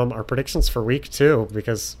our predictions for week 2,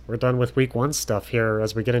 because we're done with week 1 stuff here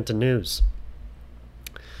as we get into news.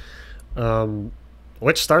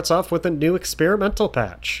 Which starts off with a new experimental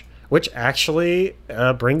patch, which actually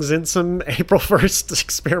brings in some April 1st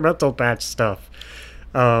experimental patch stuff.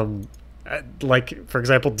 Like, for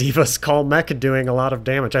example, Diva's Call Mech doing a lot of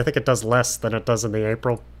damage. I think it does less than it does in the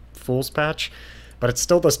April Fool's patch, but it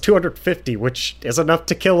still does 250, which is enough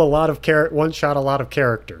to kill a lot of one-shot a lot of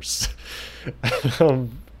characters.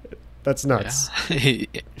 That's nuts. Yeah.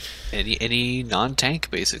 any non-tank,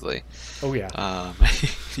 basically. Oh, yeah.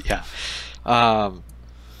 Yeah.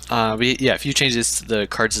 Yeah, a few changes. The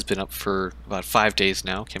cards has been up for about 5 days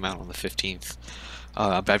now. Came out on the 15th.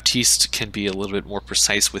 Baptiste can be a little bit more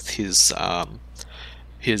precise with his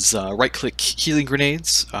right-click healing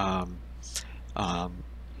grenades.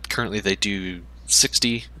 Currently, they do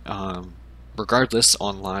 60 regardless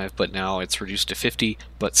on live, but now it's reduced to 50,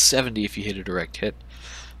 but 70 if you hit a direct hit.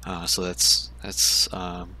 So that's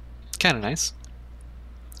kind of nice.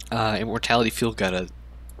 Immortality Field got a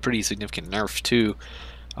pretty significant nerf too,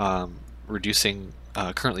 reducing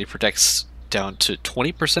currently protects down to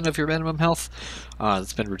 20% of your minimum health.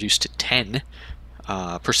 It's been reduced to 10%,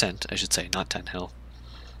 I should say, not 10 health.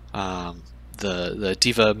 The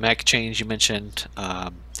Diva mech change you mentioned,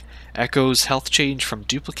 Echo's health change from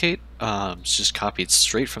Duplicate, it's just copied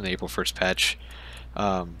straight from the April 1st patch.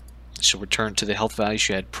 She'll return to the health value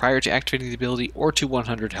she had prior to activating the ability, or to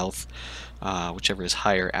 100 health, whichever is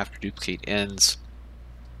higher after Duplicate ends.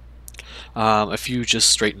 A few just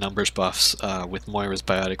straight numbers buffs with Moira's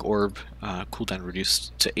Biotic Orb, cooldown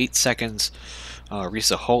reduced to 8 seconds.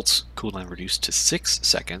 Risa Holt's cooldown reduced to 6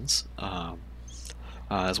 seconds,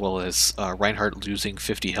 as well as Reinhardt losing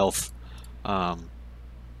 50 health, or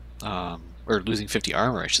losing 50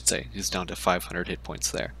 armor, I should say. He's down to 500 hit points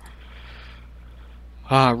there.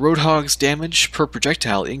 Roadhog's damage per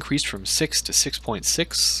projectile increased from 6 to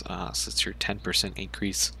 6.6, so it's your 10%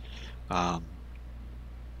 increase.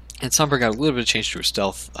 And Sombra got a little bit of change to her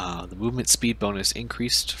stealth. The movement speed bonus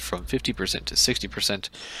increased from 50% to 60%,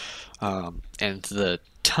 and the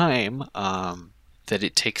time that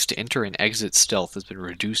it takes to enter and exit stealth has been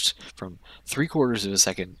reduced from 3/4 of a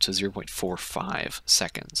second to 0.45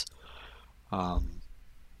 seconds. On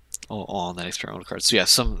that experimental card. So yeah,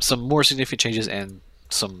 some more significant changes and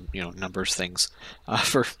some numbers things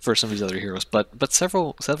for some of these other heroes, but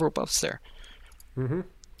several buffs there. Mm-hmm.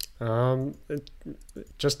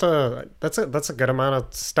 That's a good amount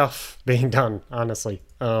of stuff being done, honestly.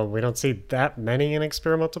 We don't see that many in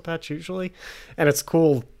experimental patch usually, and it's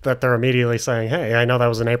cool that they're immediately saying, hey, I know that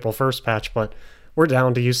was an April 1st patch, but we're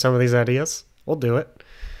down to use some of these ideas. We'll do it.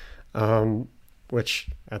 Which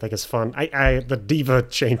I think is fun. The Diva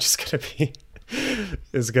change is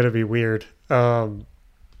gonna be weird.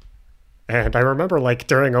 And I remember, like,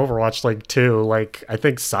 during Overwatch League 2, like, I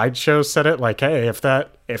think Sideshow said it, like, hey, if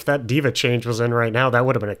that Diva change was in right now, that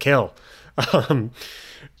would have been a kill. Yeah.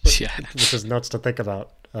 Which is nuts to think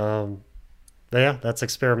about. But yeah, that's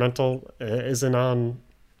experimental. It isn't on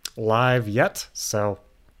live yet, so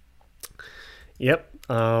yep.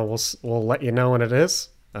 We'll let you know when it is.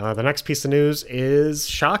 The next piece of news is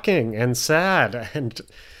shocking and sad and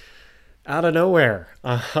out of nowhere.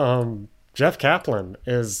 Jeff Kaplan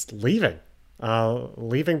is leaving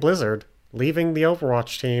Blizzard, leaving the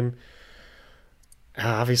Overwatch team.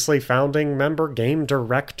 Obviously, founding member, game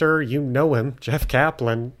director, you know him, Jeff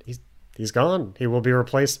Kaplan. He's gone. He will be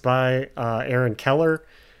replaced by Aaron Keller,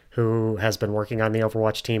 who has been working on the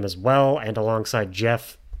Overwatch team as well, and alongside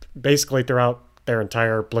Jeff, basically throughout their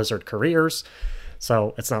entire Blizzard careers.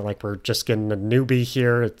 So it's not like we're just getting a newbie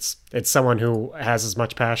here. It's someone who has as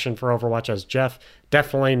much passion for Overwatch as Jeff.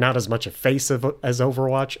 Definitely not as much a face as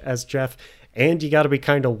Overwatch as Jeff. And you got to be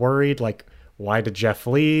kind of worried, like, why did Jeff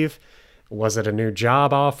leave? Was it a new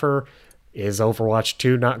job offer? Is Overwatch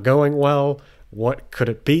 2 not going well? What could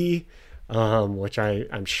it be? Which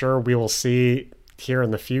I'm sure we will see here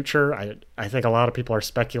in the future. I think a lot of people are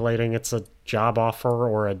speculating it's a job offer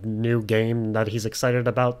or a new game that he's excited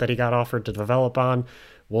about that he got offered to develop on.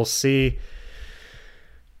 We'll see.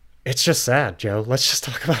 It's just sad, Joe. Let's just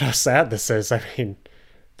talk about how sad this is. I mean,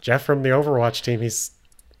 Jeff from the Overwatch team, he's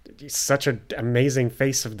such an amazing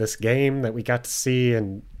face of this game that we got to see,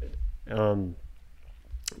 and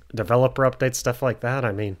developer updates, stuff like that.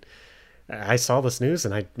 I mean, I saw this news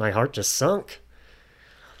and my heart just sunk.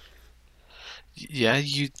 Yeah,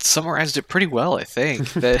 you summarized it pretty well, I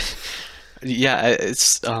think. That yeah,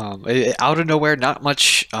 it's out of nowhere, not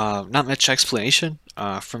much explanation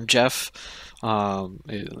from Jeff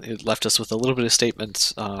It left us with a little bit of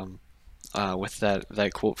statements with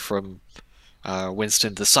that quote from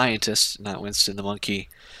Winston the scientist, not Winston the monkey,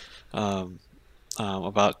 um,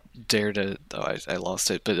 about dare to I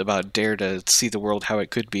lost it, but about dare to see the world how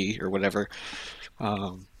it could be or whatever,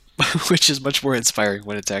 um, which is much more inspiring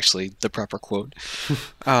when it's actually the proper quote.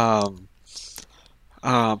 Um,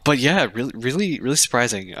 but yeah, really, really, really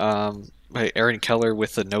surprising. By Aaron Keller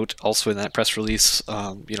with a note also in that press release.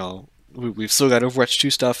 We've still got Overwatch 2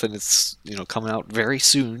 stuff, and it's coming out very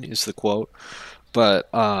soon is the quote. But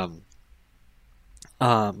but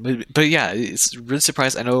yeah, it's really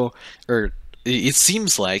surprised. I know, or it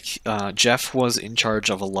seems like Jeff was in charge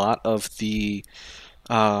of a lot of the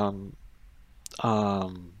um,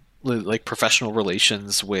 like professional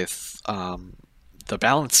relations with the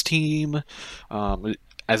balance team,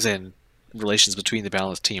 as in relations between the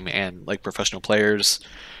balance team and like professional players.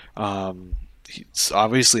 He's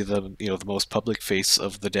obviously the most public face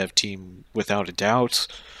of the dev team without a doubt.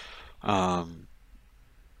 Um,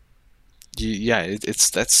 yeah, it's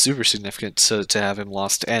that's super significant to have him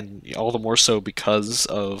lost, and all the more so because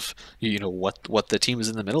of what the team is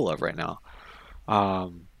in the middle of right now.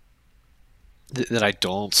 Um, that I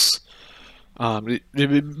don't.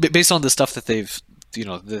 Based on the stuff that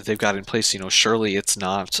they've got in place, surely it's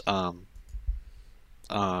not um,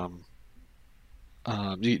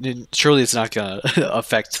 surely it's not gonna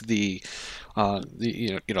affect the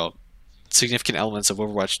significant elements of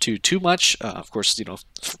Overwatch 2 too much. Of course,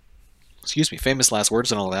 excuse me, famous last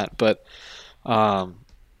words and all that, um,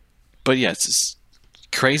 but yeah, it's just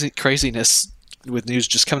craziness with news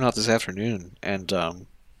just coming out this afternoon, and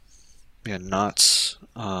yeah, not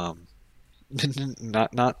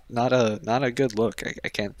not a good look. I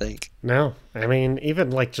can't think. No, I mean,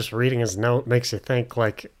 even like just reading his note makes you think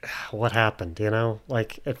like, what happened?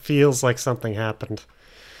 Like it feels like something happened.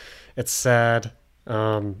 It's sad.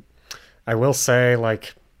 Um, I will say,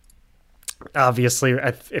 like, obviously,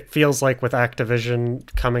 it feels like with Activision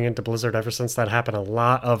coming into Blizzard ever since that happened, a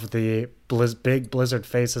lot of the big Blizzard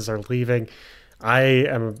faces are leaving. I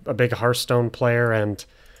am a big Hearthstone player, and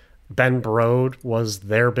Ben Brode was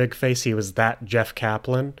their big face. He was that Jeff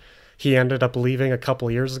Kaplan. He ended up leaving a couple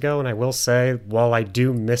years ago, and I will say, while I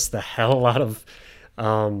do miss the hell out of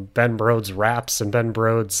Ben Brode's raps and Ben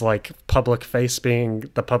Brode's like public face being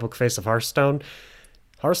the public face of Hearthstone,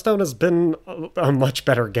 Hearthstone has been a much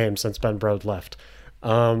better game since Ben Brode left,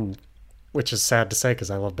 which is sad to say because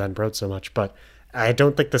I love Ben Brode so much. But I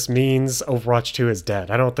don't think this means Overwatch 2 is dead.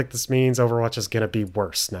 I don't think this means Overwatch is going to be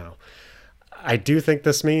worse now. I do think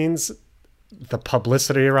this means the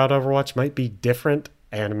publicity around Overwatch might be different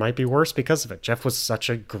and it might be worse because of it. Jeff was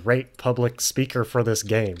such a great public speaker for this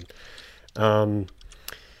game. Um,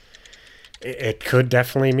 it could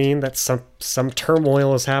definitely mean that some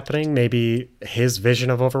turmoil is happening. Maybe his vision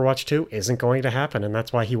of Overwatch 2 isn't going to happen, and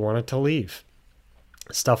that's why he wanted to leave.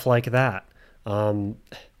 Stuff like that.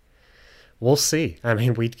 We'll see. I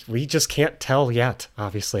mean, we just can't tell yet,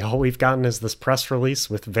 obviously. All we've gotten is this press release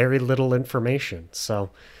with very little information. So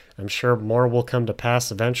I'm sure more will come to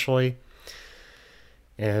pass eventually.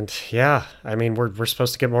 And yeah, I mean, we're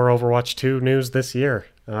supposed to get more Overwatch 2 news this year,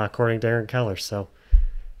 according to Aaron Keller. So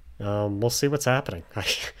we'll see what's happening.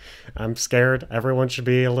 I'm scared. Everyone should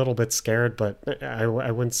be a little bit scared, but I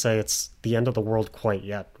wouldn't say it's the end of the world quite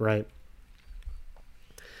yet, right?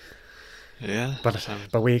 Yeah, but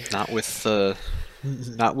we not with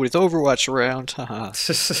not with Overwatch around.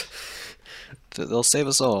 They'll save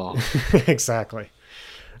us all. Exactly.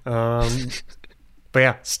 But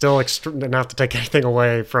yeah, still not to take anything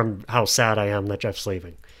away from how sad I am that Jeff's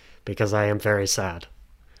leaving, because I am very sad.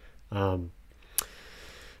 But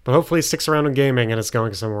hopefully he sticks around in gaming and is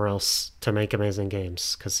going somewhere else to make amazing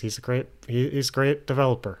games, because he's a great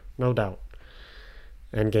developer, no doubt,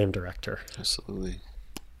 and game director. Absolutely.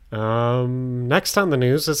 Next on the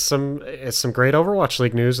news is some great Overwatch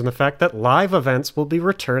League news, and the fact that live events will be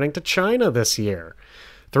returning to China this year.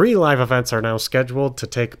 3 live events are now scheduled to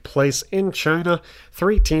take place in China.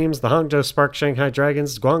 3 teams, the Hangzhou Spark, Shanghai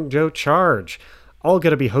Dragons, Guangzhou Charge, all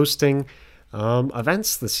going to be hosting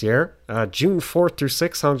events this year. June 4th through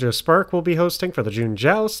 6th, Hangzhou Spark will be hosting for the June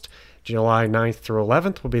Joust. July 9th through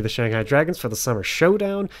 11th will be the Shanghai Dragons for the Summer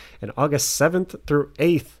Showdown. And August 7th through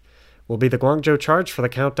 8th will be the Guangzhou Charge for the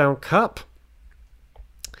Countdown Cup.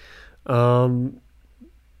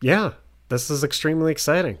 Yeah, this is extremely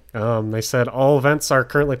exciting. They said all events are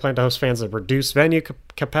currently planned to host fans at reduced venue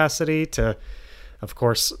capacity to, of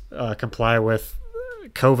course, comply with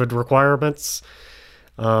COVID requirements.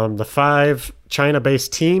 The 5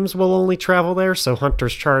 China-based teams will only travel there, so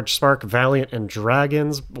Hunters Charge, Spark, Valiant, and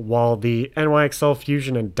Dragons, while the NYXL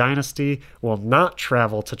Fusion and Dynasty will not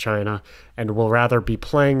travel to China and will rather be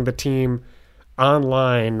playing the team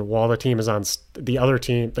online while the team is on the other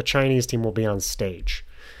team. The Chinese team will be on stage.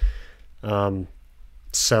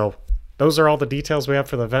 So those are all the details we have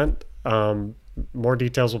for the event. More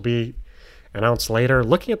details will be announced later.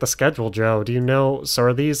 Looking at the schedule, Joe, do you know? So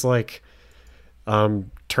are these like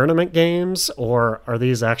tournament games, or are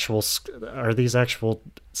these actual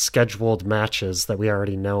scheduled matches that we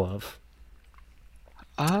already know of?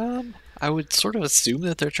 I would sort of assume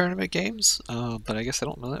that they're tournament games, but I guess I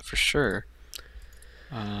don't know that for sure.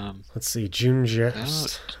 Let's see, June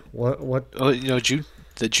just what? Oh,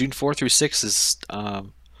 the June 4 through 6 is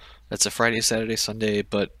that's a Friday, Saturday, Sunday,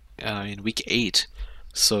 but in week 8,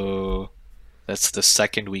 so that's the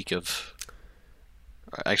second week of.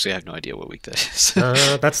 Actually, I have no idea what week that is.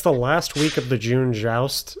 That's the last week of the June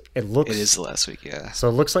Joust. It is the last week, yeah. So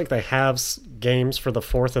it looks like they have games for the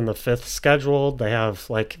 4th and the 5th scheduled. They have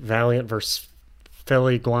like Valiant versus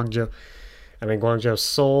Philly, Guangzhou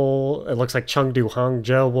Seoul. It looks like Chengdu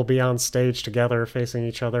Hangzhou will be on stage together facing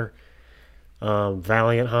each other.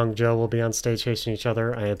 Valiant Hangzhou will be on stage facing each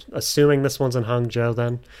other. I am assuming this one's in Hangzhou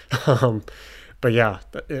then. But yeah,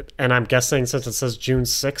 and I'm guessing since it says June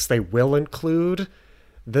 6th, they will include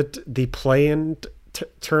the play-in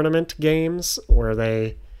tournament games where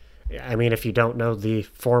they, I mean, if you don't know the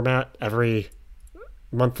format, every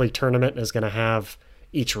monthly tournament is going to have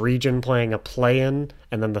each region playing a play-in,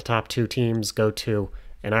 and then the top 2 teams go to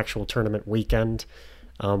an actual tournament weekend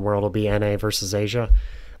where it'll be NA versus Asia.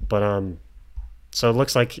 But so it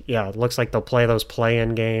looks like they'll play those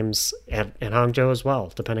play-in games in Hangzhou as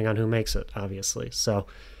well, depending on who makes it, obviously. So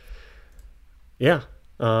yeah.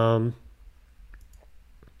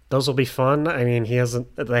 Those will be fun. I mean,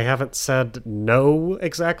 they haven't said no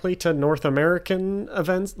exactly to North American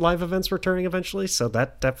events, live events returning eventually, so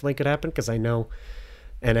that definitely could happen because I know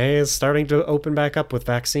NA is starting to open back up with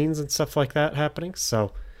vaccines and stuff like that happening,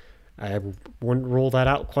 so I wouldn't rule that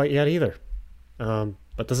out quite yet either.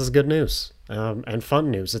 But this is good news and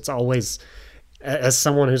fun news. It's always, as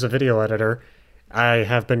someone who's a video editor, I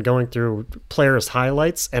have been going through players'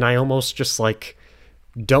 highlights, and I almost just like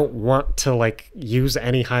don't want to like use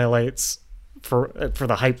any highlights for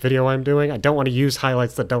the hype video I'm doing. I don't want to use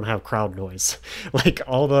highlights that don't have crowd noise. Like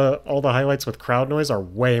all the highlights with crowd noise are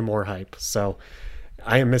way more hype. So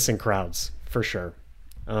I am missing crowds for sure.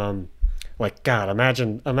 Like God,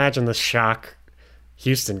 imagine the Shock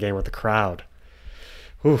Houston game with the crowd.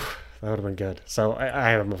 Whew, that would have been good. So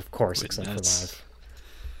I am of course excited for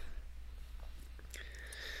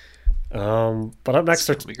live. But up next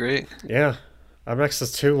would be great. Yeah. Up next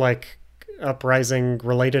is 2 like Uprising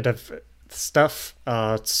related of stuff.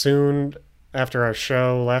 Soon after our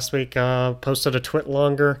show last week, posted a twit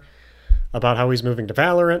longer about how he's moving to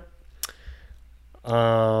Valorant.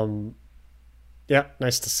 Yeah,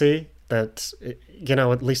 nice to see that.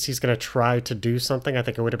 At least he's going to try to do something. I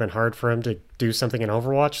think it would have been hard for him to do something in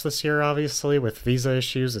Overwatch this year. Obviously, with visa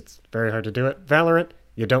issues, it's very hard to do it. Valorant,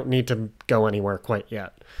 you don't need to go anywhere quite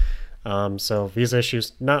yet. So visa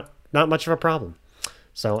issues, not much of a problem.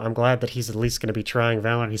 So I'm glad that he's at least going to be trying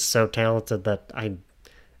Valorant. He's so talented that I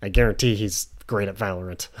guarantee he's great at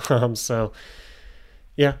Valorant. So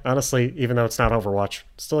yeah, honestly, even though it's not Overwatch,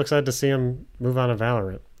 still excited to see him move on to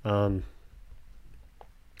Valorant.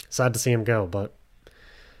 Sad to see him go, but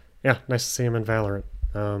yeah, nice to see him in Valorant.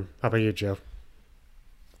 How about you, Joe?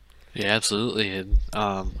 Yeah, absolutely. And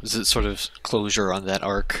is it sort of closure on that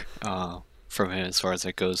arc from him as far as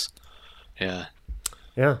that goes? Yeah.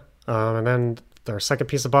 Yeah. And then our second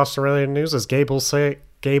piece of Boston-related news is Gable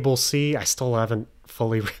C. I still haven't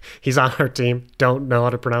fully... He's on our team. Don't know how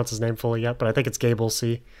to pronounce his name fully yet, but I think it's Gable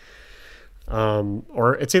C.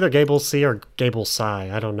 Or it's either Gable C or Gable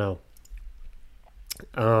Psy. I don't know.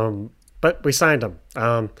 But we signed him.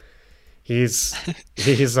 He's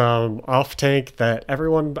off tank that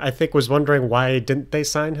everyone, I think, was wondering why didn't they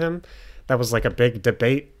sign him. That was like a big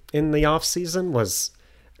debate in the off season. Was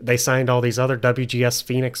they signed all these other WGS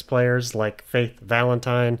Phoenix players like Faith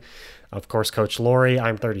Valentine, of course, Coach Laurie,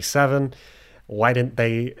 I'm 37. Why didn't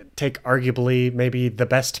they take arguably maybe the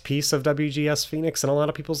best piece of WGS Phoenix in a lot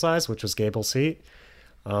of people's eyes, which was Gable C?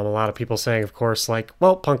 A lot of people saying, of course, like,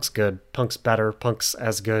 well, Punk's good. Punk's better. Punk's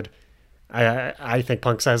as good. I think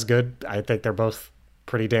Punk's as good. I think they're both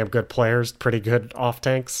pretty damn good players, pretty good off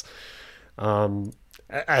tanks.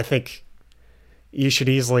 I think you should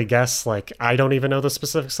easily guess, like, I don't even know the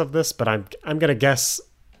specifics of this, but I'm going to guess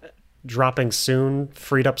Dropping Soon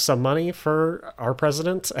freed up some money for our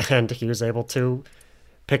president, and he was able to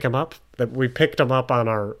pick him up. That we picked him up on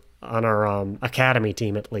our academy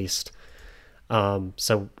team at least.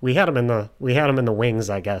 So we had him in the wings,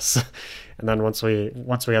 I guess. And then once we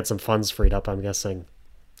had some funds freed up, I'm guessing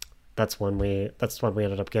that's when we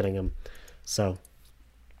ended up getting him. So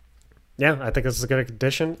yeah, I think this is a good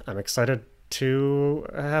addition. I'm excited to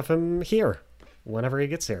have him here whenever he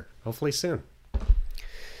gets here. Hopefully soon.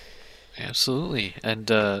 Absolutely. And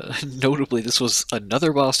notably, this was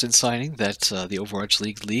another Boston signing that the Overwatch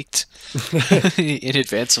League leaked in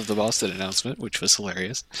advance of the Boston announcement, which was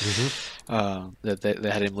hilarious. That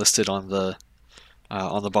they had him listed on the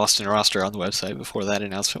Boston roster on the website before that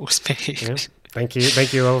announcement was made. Yeah. Thank you,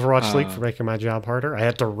 Overwatch League, for making my job harder. I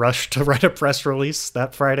had to rush to write a press release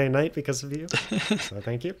that Friday night because of you. So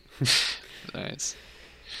thank you. Nice.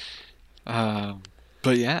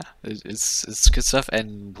 But yeah, it's good stuff,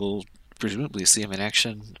 and we'll presumably see him in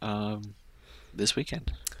action this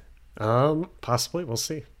weekend. Possibly, we'll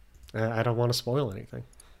see. I don't want to spoil anything.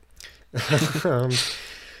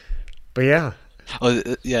 But yeah. Oh,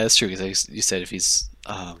 yeah, that's true. Because you said if he's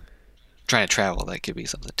trying to travel, that could be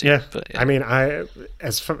something too. Yeah, but, yeah. I mean,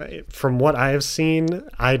 from what I have seen,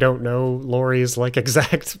 I don't know Laurie's like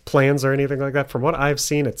exact plans or anything like that. From what I've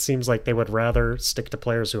seen, it seems like they would rather stick to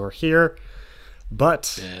players who are here.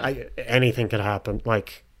 But yeah. Anything could happen.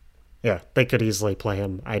 Like, yeah, they could easily play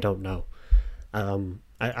him. I don't know.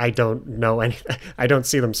 I don't know any. I don't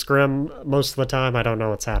see them scrim most of the time. I don't know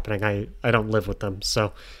what's happening. I don't live with them,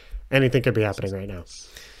 so anything could be happening right now.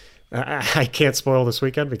 I can't spoil this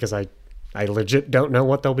weekend because I legit don't know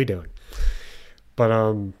what they'll be doing.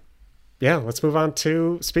 But yeah, let's move on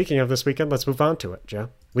to, speaking of this weekend, let's move on to it, Joe.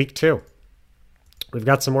 Week 2. We've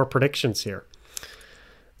got some more predictions here.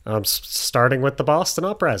 Starting with the Boston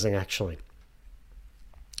Uprising, actually.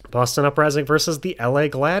 Boston Uprising versus the LA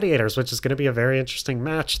Gladiators, which is going to be a very interesting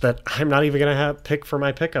match that I'm not even going to pick for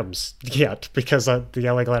my pick'ems yet because the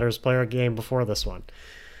LA Gladiators play a game before this one.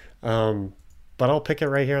 But I'll pick it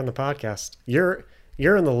right here on the podcast. You're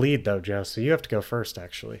in the lead, though, Joe, so you have to go first,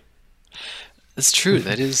 actually. That's true.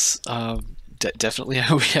 That is definitely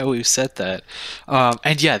how we've said that.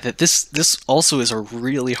 And yeah, that this also is a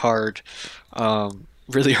really hard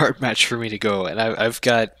match for me to go. And I've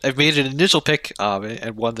made an initial pick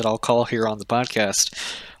and one that I'll call here on the podcast.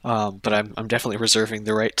 But I'm definitely reserving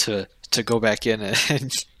the right to go back in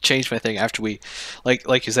and change my thing after we,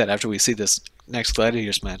 like you said, after we see this next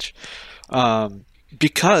Gladiators match.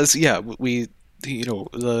 Because yeah,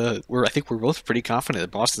 I think we're both pretty confident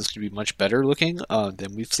that Boston's going to be much better looking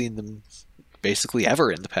than we've seen them basically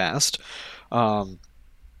ever in the past. And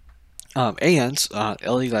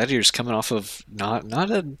LA Gladiators coming off of not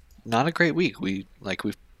a great week. We've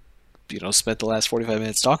spent the last 45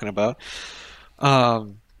 minutes talking about.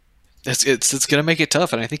 It's going to make it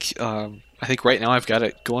tough, and I think right now I've got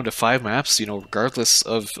it going to 5 maps, regardless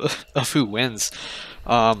of who wins.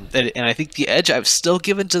 And I think the edge I've still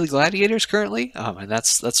given to the Gladiators currently, and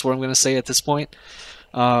that's what I'm going to say at this point.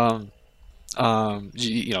 Assuming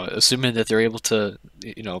that they're able to,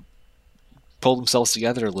 pull themselves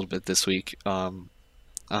together a little bit this week,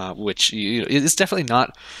 which is definitely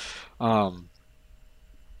not,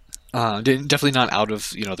 definitely not out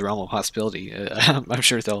of the realm of possibility. I'm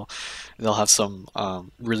sure they'll have some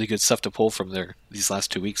really good stuff to pull from these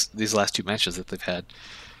last 2 weeks, these last 2 matches that they've had.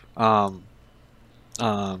 Yeah,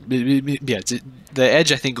 the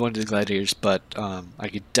edge I think going to the Gladiators, but I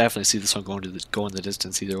could definitely see this one going the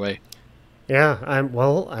distance either way. Yeah,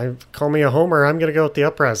 call me a homer. I'm gonna go with the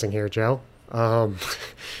Uprising here, Joe.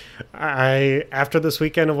 After this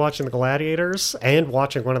weekend of watching the Gladiators and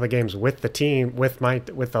watching one of the games with the team, with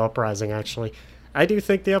the Uprising, actually, I do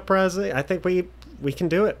think the Uprising. I think we can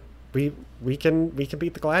do it. We can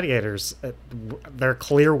beat the Gladiators. Their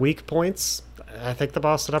clear weak points. I think the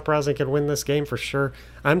Boston Uprising can win this game for sure.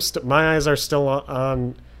 My eyes are still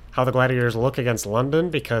on how the Gladiators look against London,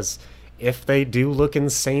 because if they do look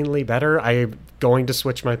insanely better, I'm going to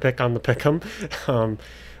switch my pick on the pick'em.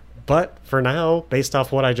 But for now, based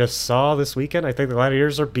off what I just saw this weekend, I think the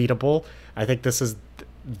Gladiators are beatable. I think this is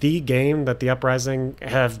the game that the Uprising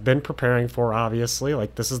have been preparing for, obviously.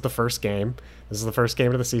 Like, this is the first game. This is the first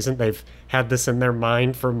game of the season. They've had this in their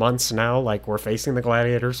mind for months now. Like, we're facing the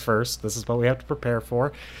Gladiators first. This is what we have to prepare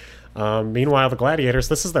for. Meanwhile, the Gladiators,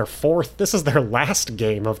 this is their last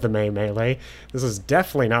game of the May Melee. This is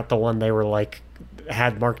definitely not the one they were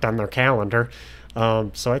had marked on their calendar.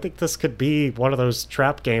 So I think this could be one of those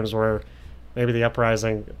trap games where maybe the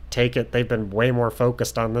Uprising take it. They've been way more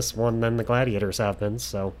focused on this one than the Gladiators have been.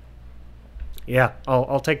 So yeah,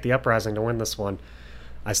 I'll take the Uprising to win this one.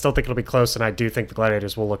 I still think it'll be close, and I do think the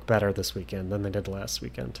Gladiators will look better this weekend than they did last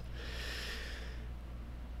weekend.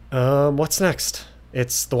 What's next?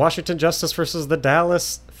 It's the Washington Justice versus the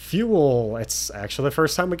Dallas Fuel. It's actually the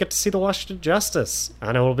first time we get to see the Washington Justice.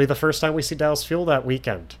 I know it'll be the first time we see Dallas Fuel that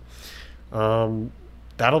weekend. Um,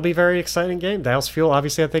 that'll be a very exciting game. Dallas Fuel,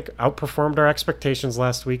 obviously, I think outperformed our expectations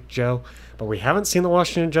last week, Joe. But we haven't seen the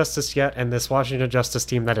Washington Justice yet, and this Washington Justice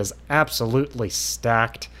team that is absolutely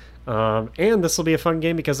stacked. And this will be a fun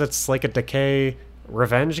game because it's like a Decay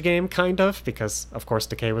revenge game, kind of, because, of course,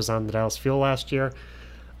 Decay was on the Dallas Fuel last year.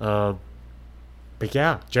 Um, but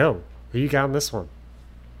yeah, Joe, who you got in this one?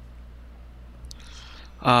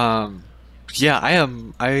 Um, yeah, I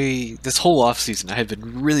am. I this whole off season, I have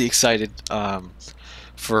been really excited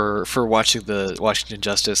for watching the Washington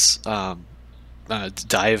Justice dive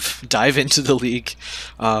into the league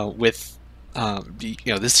with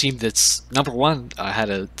this team that's number one had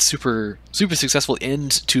a super successful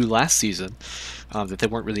end to last season that they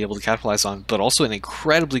weren't really able to capitalize on, but also an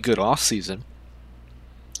incredibly good off season,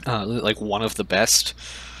 like one of the best.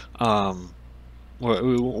 Um,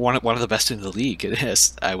 one of the best in the league. It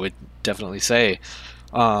is, I would definitely say.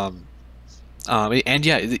 Um, and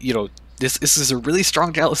yeah, this is a really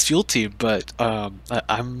strong Dallas Fuel team, but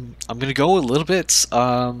I'm gonna go a little bit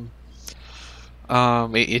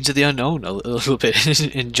into the unknown a little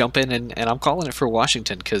bit and jump in, and I'm calling it for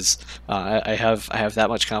Washington because I have that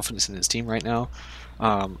much confidence in this team right now.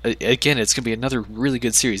 Again, it's gonna be another really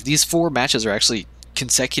good series. These four matches are actually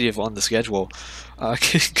consecutive on the schedule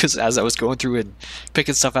because as I was going through and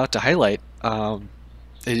picking stuff out to highlight,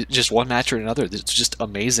 just one match or another, it's just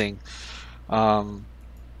amazing, um,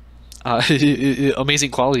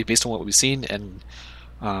 amazing quality based on what we've seen, and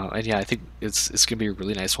yeah, I think it's gonna be a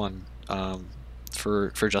really nice one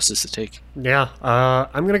for Justice to take. Yeah,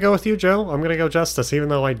 I'm gonna go with you, Joe. I'm gonna go Justice, even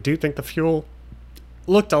though I do think the Fuel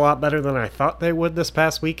looked a lot better than I thought they would this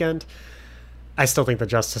past weekend. I still think the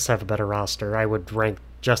Justice have a better roster. I would rank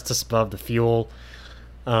Justice above the Fuel,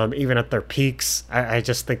 even at their peaks. I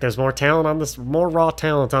just think there's more talent on this, more raw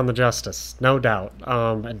talent on the Justice, no doubt.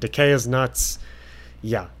 And Decay is nuts.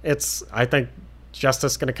 Yeah, it's. I think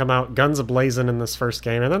Justice going to come out guns a blazing in this first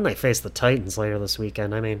game, and then they face the Titans later this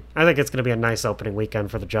weekend. I mean, I think it's going to be a nice opening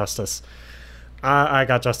weekend for the Justice. I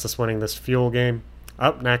got Justice winning this Fuel game.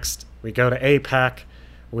 Up next, we go to APAC.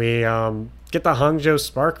 We get the Hangzhou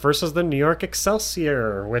Spark versus the New York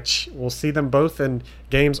Excelsior, which we'll see them both in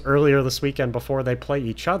games earlier this weekend before they play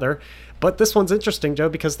each other. But this one's interesting, Joe,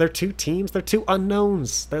 because they're two teams, they're two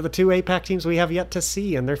unknowns. They're the two APAC teams we have yet to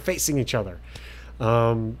see, and they're facing each other.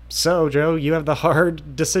 So, Joe, you have the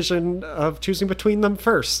hard decision of choosing between them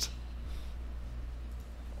first.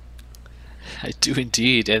 I do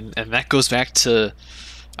indeed, and that goes back to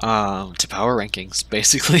power rankings,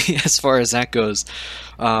 basically, as far as that goes.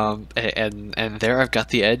 And there I've got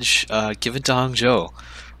the edge given to Hangzhou.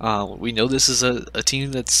 We know this is a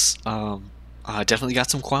team that's definitely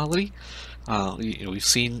got some quality. We've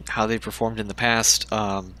seen how they performed in the past,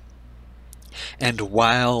 and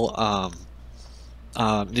while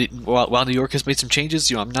New York has made some changes,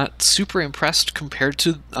 I'm not super impressed compared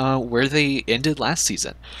to where they ended last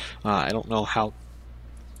season. I don't know how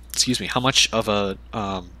much of an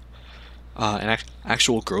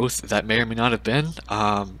actual growth that may or may not have been,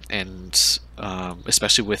 and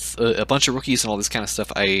especially with a bunch of rookies and all this kind of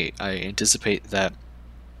stuff, I anticipate that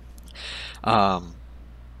that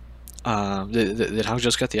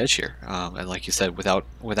Hangzhou's got the edge here, and like you said,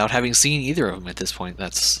 without having seen either of them at this point,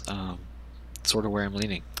 that's sort of where I'm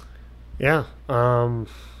leaning. Yeah,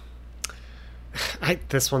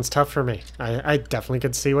 this one's tough for me. I definitely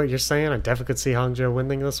could see what you're saying. I definitely could see Hangzhou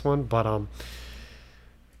winning this one, but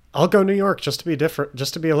I'll go New York just to be different,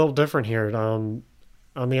 just to be a little different here. On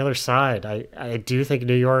the other side, I do think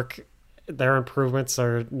New York, their improvements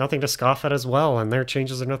are nothing to scoff at as well, and their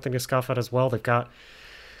changes are nothing to scoff at as well. They've got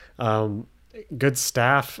good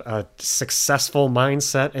staff, a successful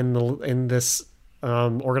mindset in this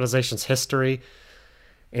organization's history,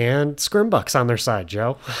 and Scrimbucks on their side,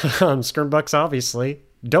 Joe. Scrimbucks obviously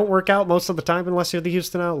don't work out most of the time unless you're the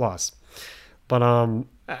Houston Outlaws. But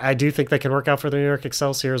I do think they can work out for the New York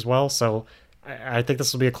Excelsior as well. So I think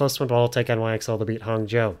this will be a close one, but I'll take NYXL to beat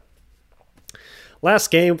Hangzhou.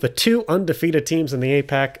 Last game, the two undefeated teams in the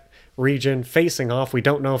APAC region facing off. We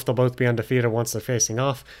don't know if they'll both be undefeated once they're facing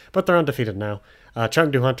off, but they're undefeated now.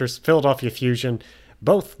 Chengdu Hunters, Philadelphia Fusion,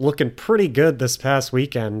 both looking pretty good this past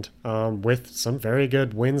weekend, with some very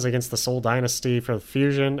good wins against the Seoul Dynasty for the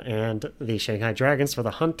Fusion and the Shanghai Dragons for the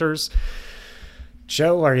Hunters.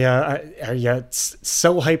 Joe, are you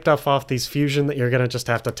so hyped up off these Fusion that you're gonna just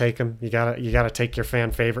have to take them? You gotta take your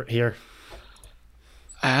fan favorite here.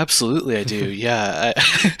 Absolutely, I do. Yeah,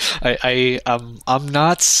 I'm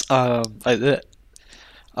not.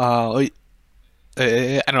 Uh,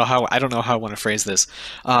 I don't know how I want to phrase this,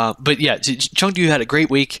 but yeah, Chengdu had a great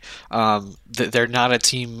week. They're not a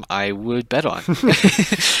team I would bet on,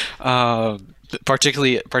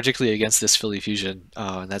 particularly against this Philly Fusion,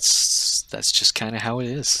 and that's just kind of how it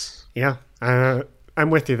is. Yeah, I'm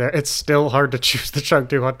with you there. It's still hard to choose the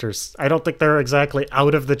Chengdu Hunters. I don't think they're exactly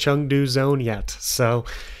out of the Chengdu zone yet. So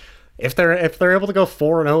if they're able to go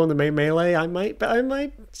 4-0 in the May Melee, I might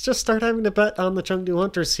just start having to bet on the Chengdu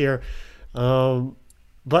Hunters here.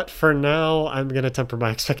 But for now, I'm going to temper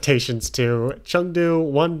my expectations too. Chengdu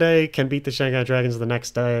one day can beat the Shanghai Dragons, the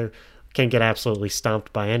next day can get absolutely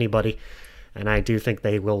stomped by anybody. And I do think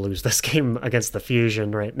they will lose this game against the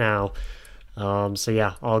Fusion right now. So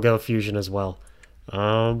yeah, I'll go Fusion as well.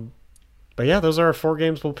 But yeah, those are our 4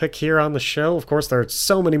 games we'll pick here on the show. Of course, there are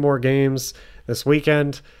so many more games this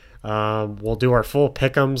weekend. We'll do our full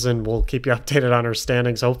pick'ems and we'll keep you updated on our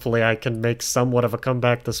standings. Hopefully, I can make somewhat of a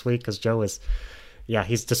comeback this week because Joe is, yeah,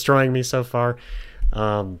 he's destroying me so far.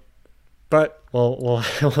 But we'll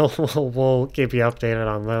keep you updated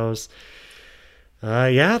on those.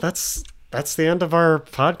 Yeah, that's the end of our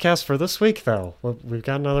podcast for this week, though. We've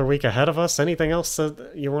got another week ahead of us. Anything else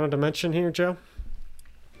that you wanted to mention here, Joe?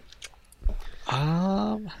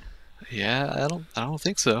 Um, yeah, I don't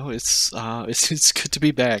think so. It's good to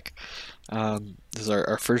be back. This is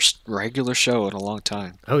our first regular show in a long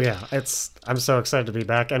time. Oh yeah, I'm so excited to be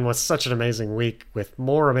back, and with such an amazing week, with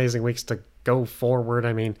more amazing weeks to go forward.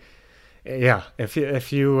 I mean, yeah, if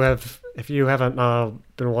you haven't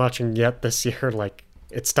been watching yet this year, like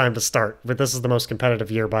it's time to start. But this is the most competitive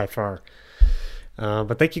year by far.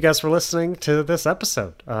 But thank you guys for listening to this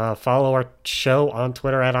episode. Follow our show on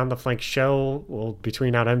Twitter at On the Flank Show. We'll be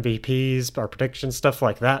tweeting out MVPs, our predictions, stuff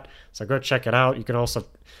like that. So go check it out. You can also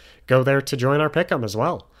go there to join our pick'em as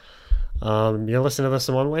well. You listen to this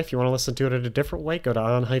in one way. If you want to listen to it in a different way, go to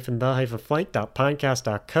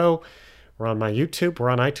on-the-flank.pinecast.co. We're on my YouTube.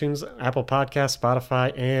 We're on iTunes, Apple Podcasts,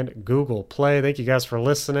 Spotify, and Google Play. Thank you guys for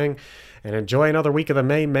listening, and enjoy another week of the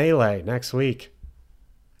May Melee next week.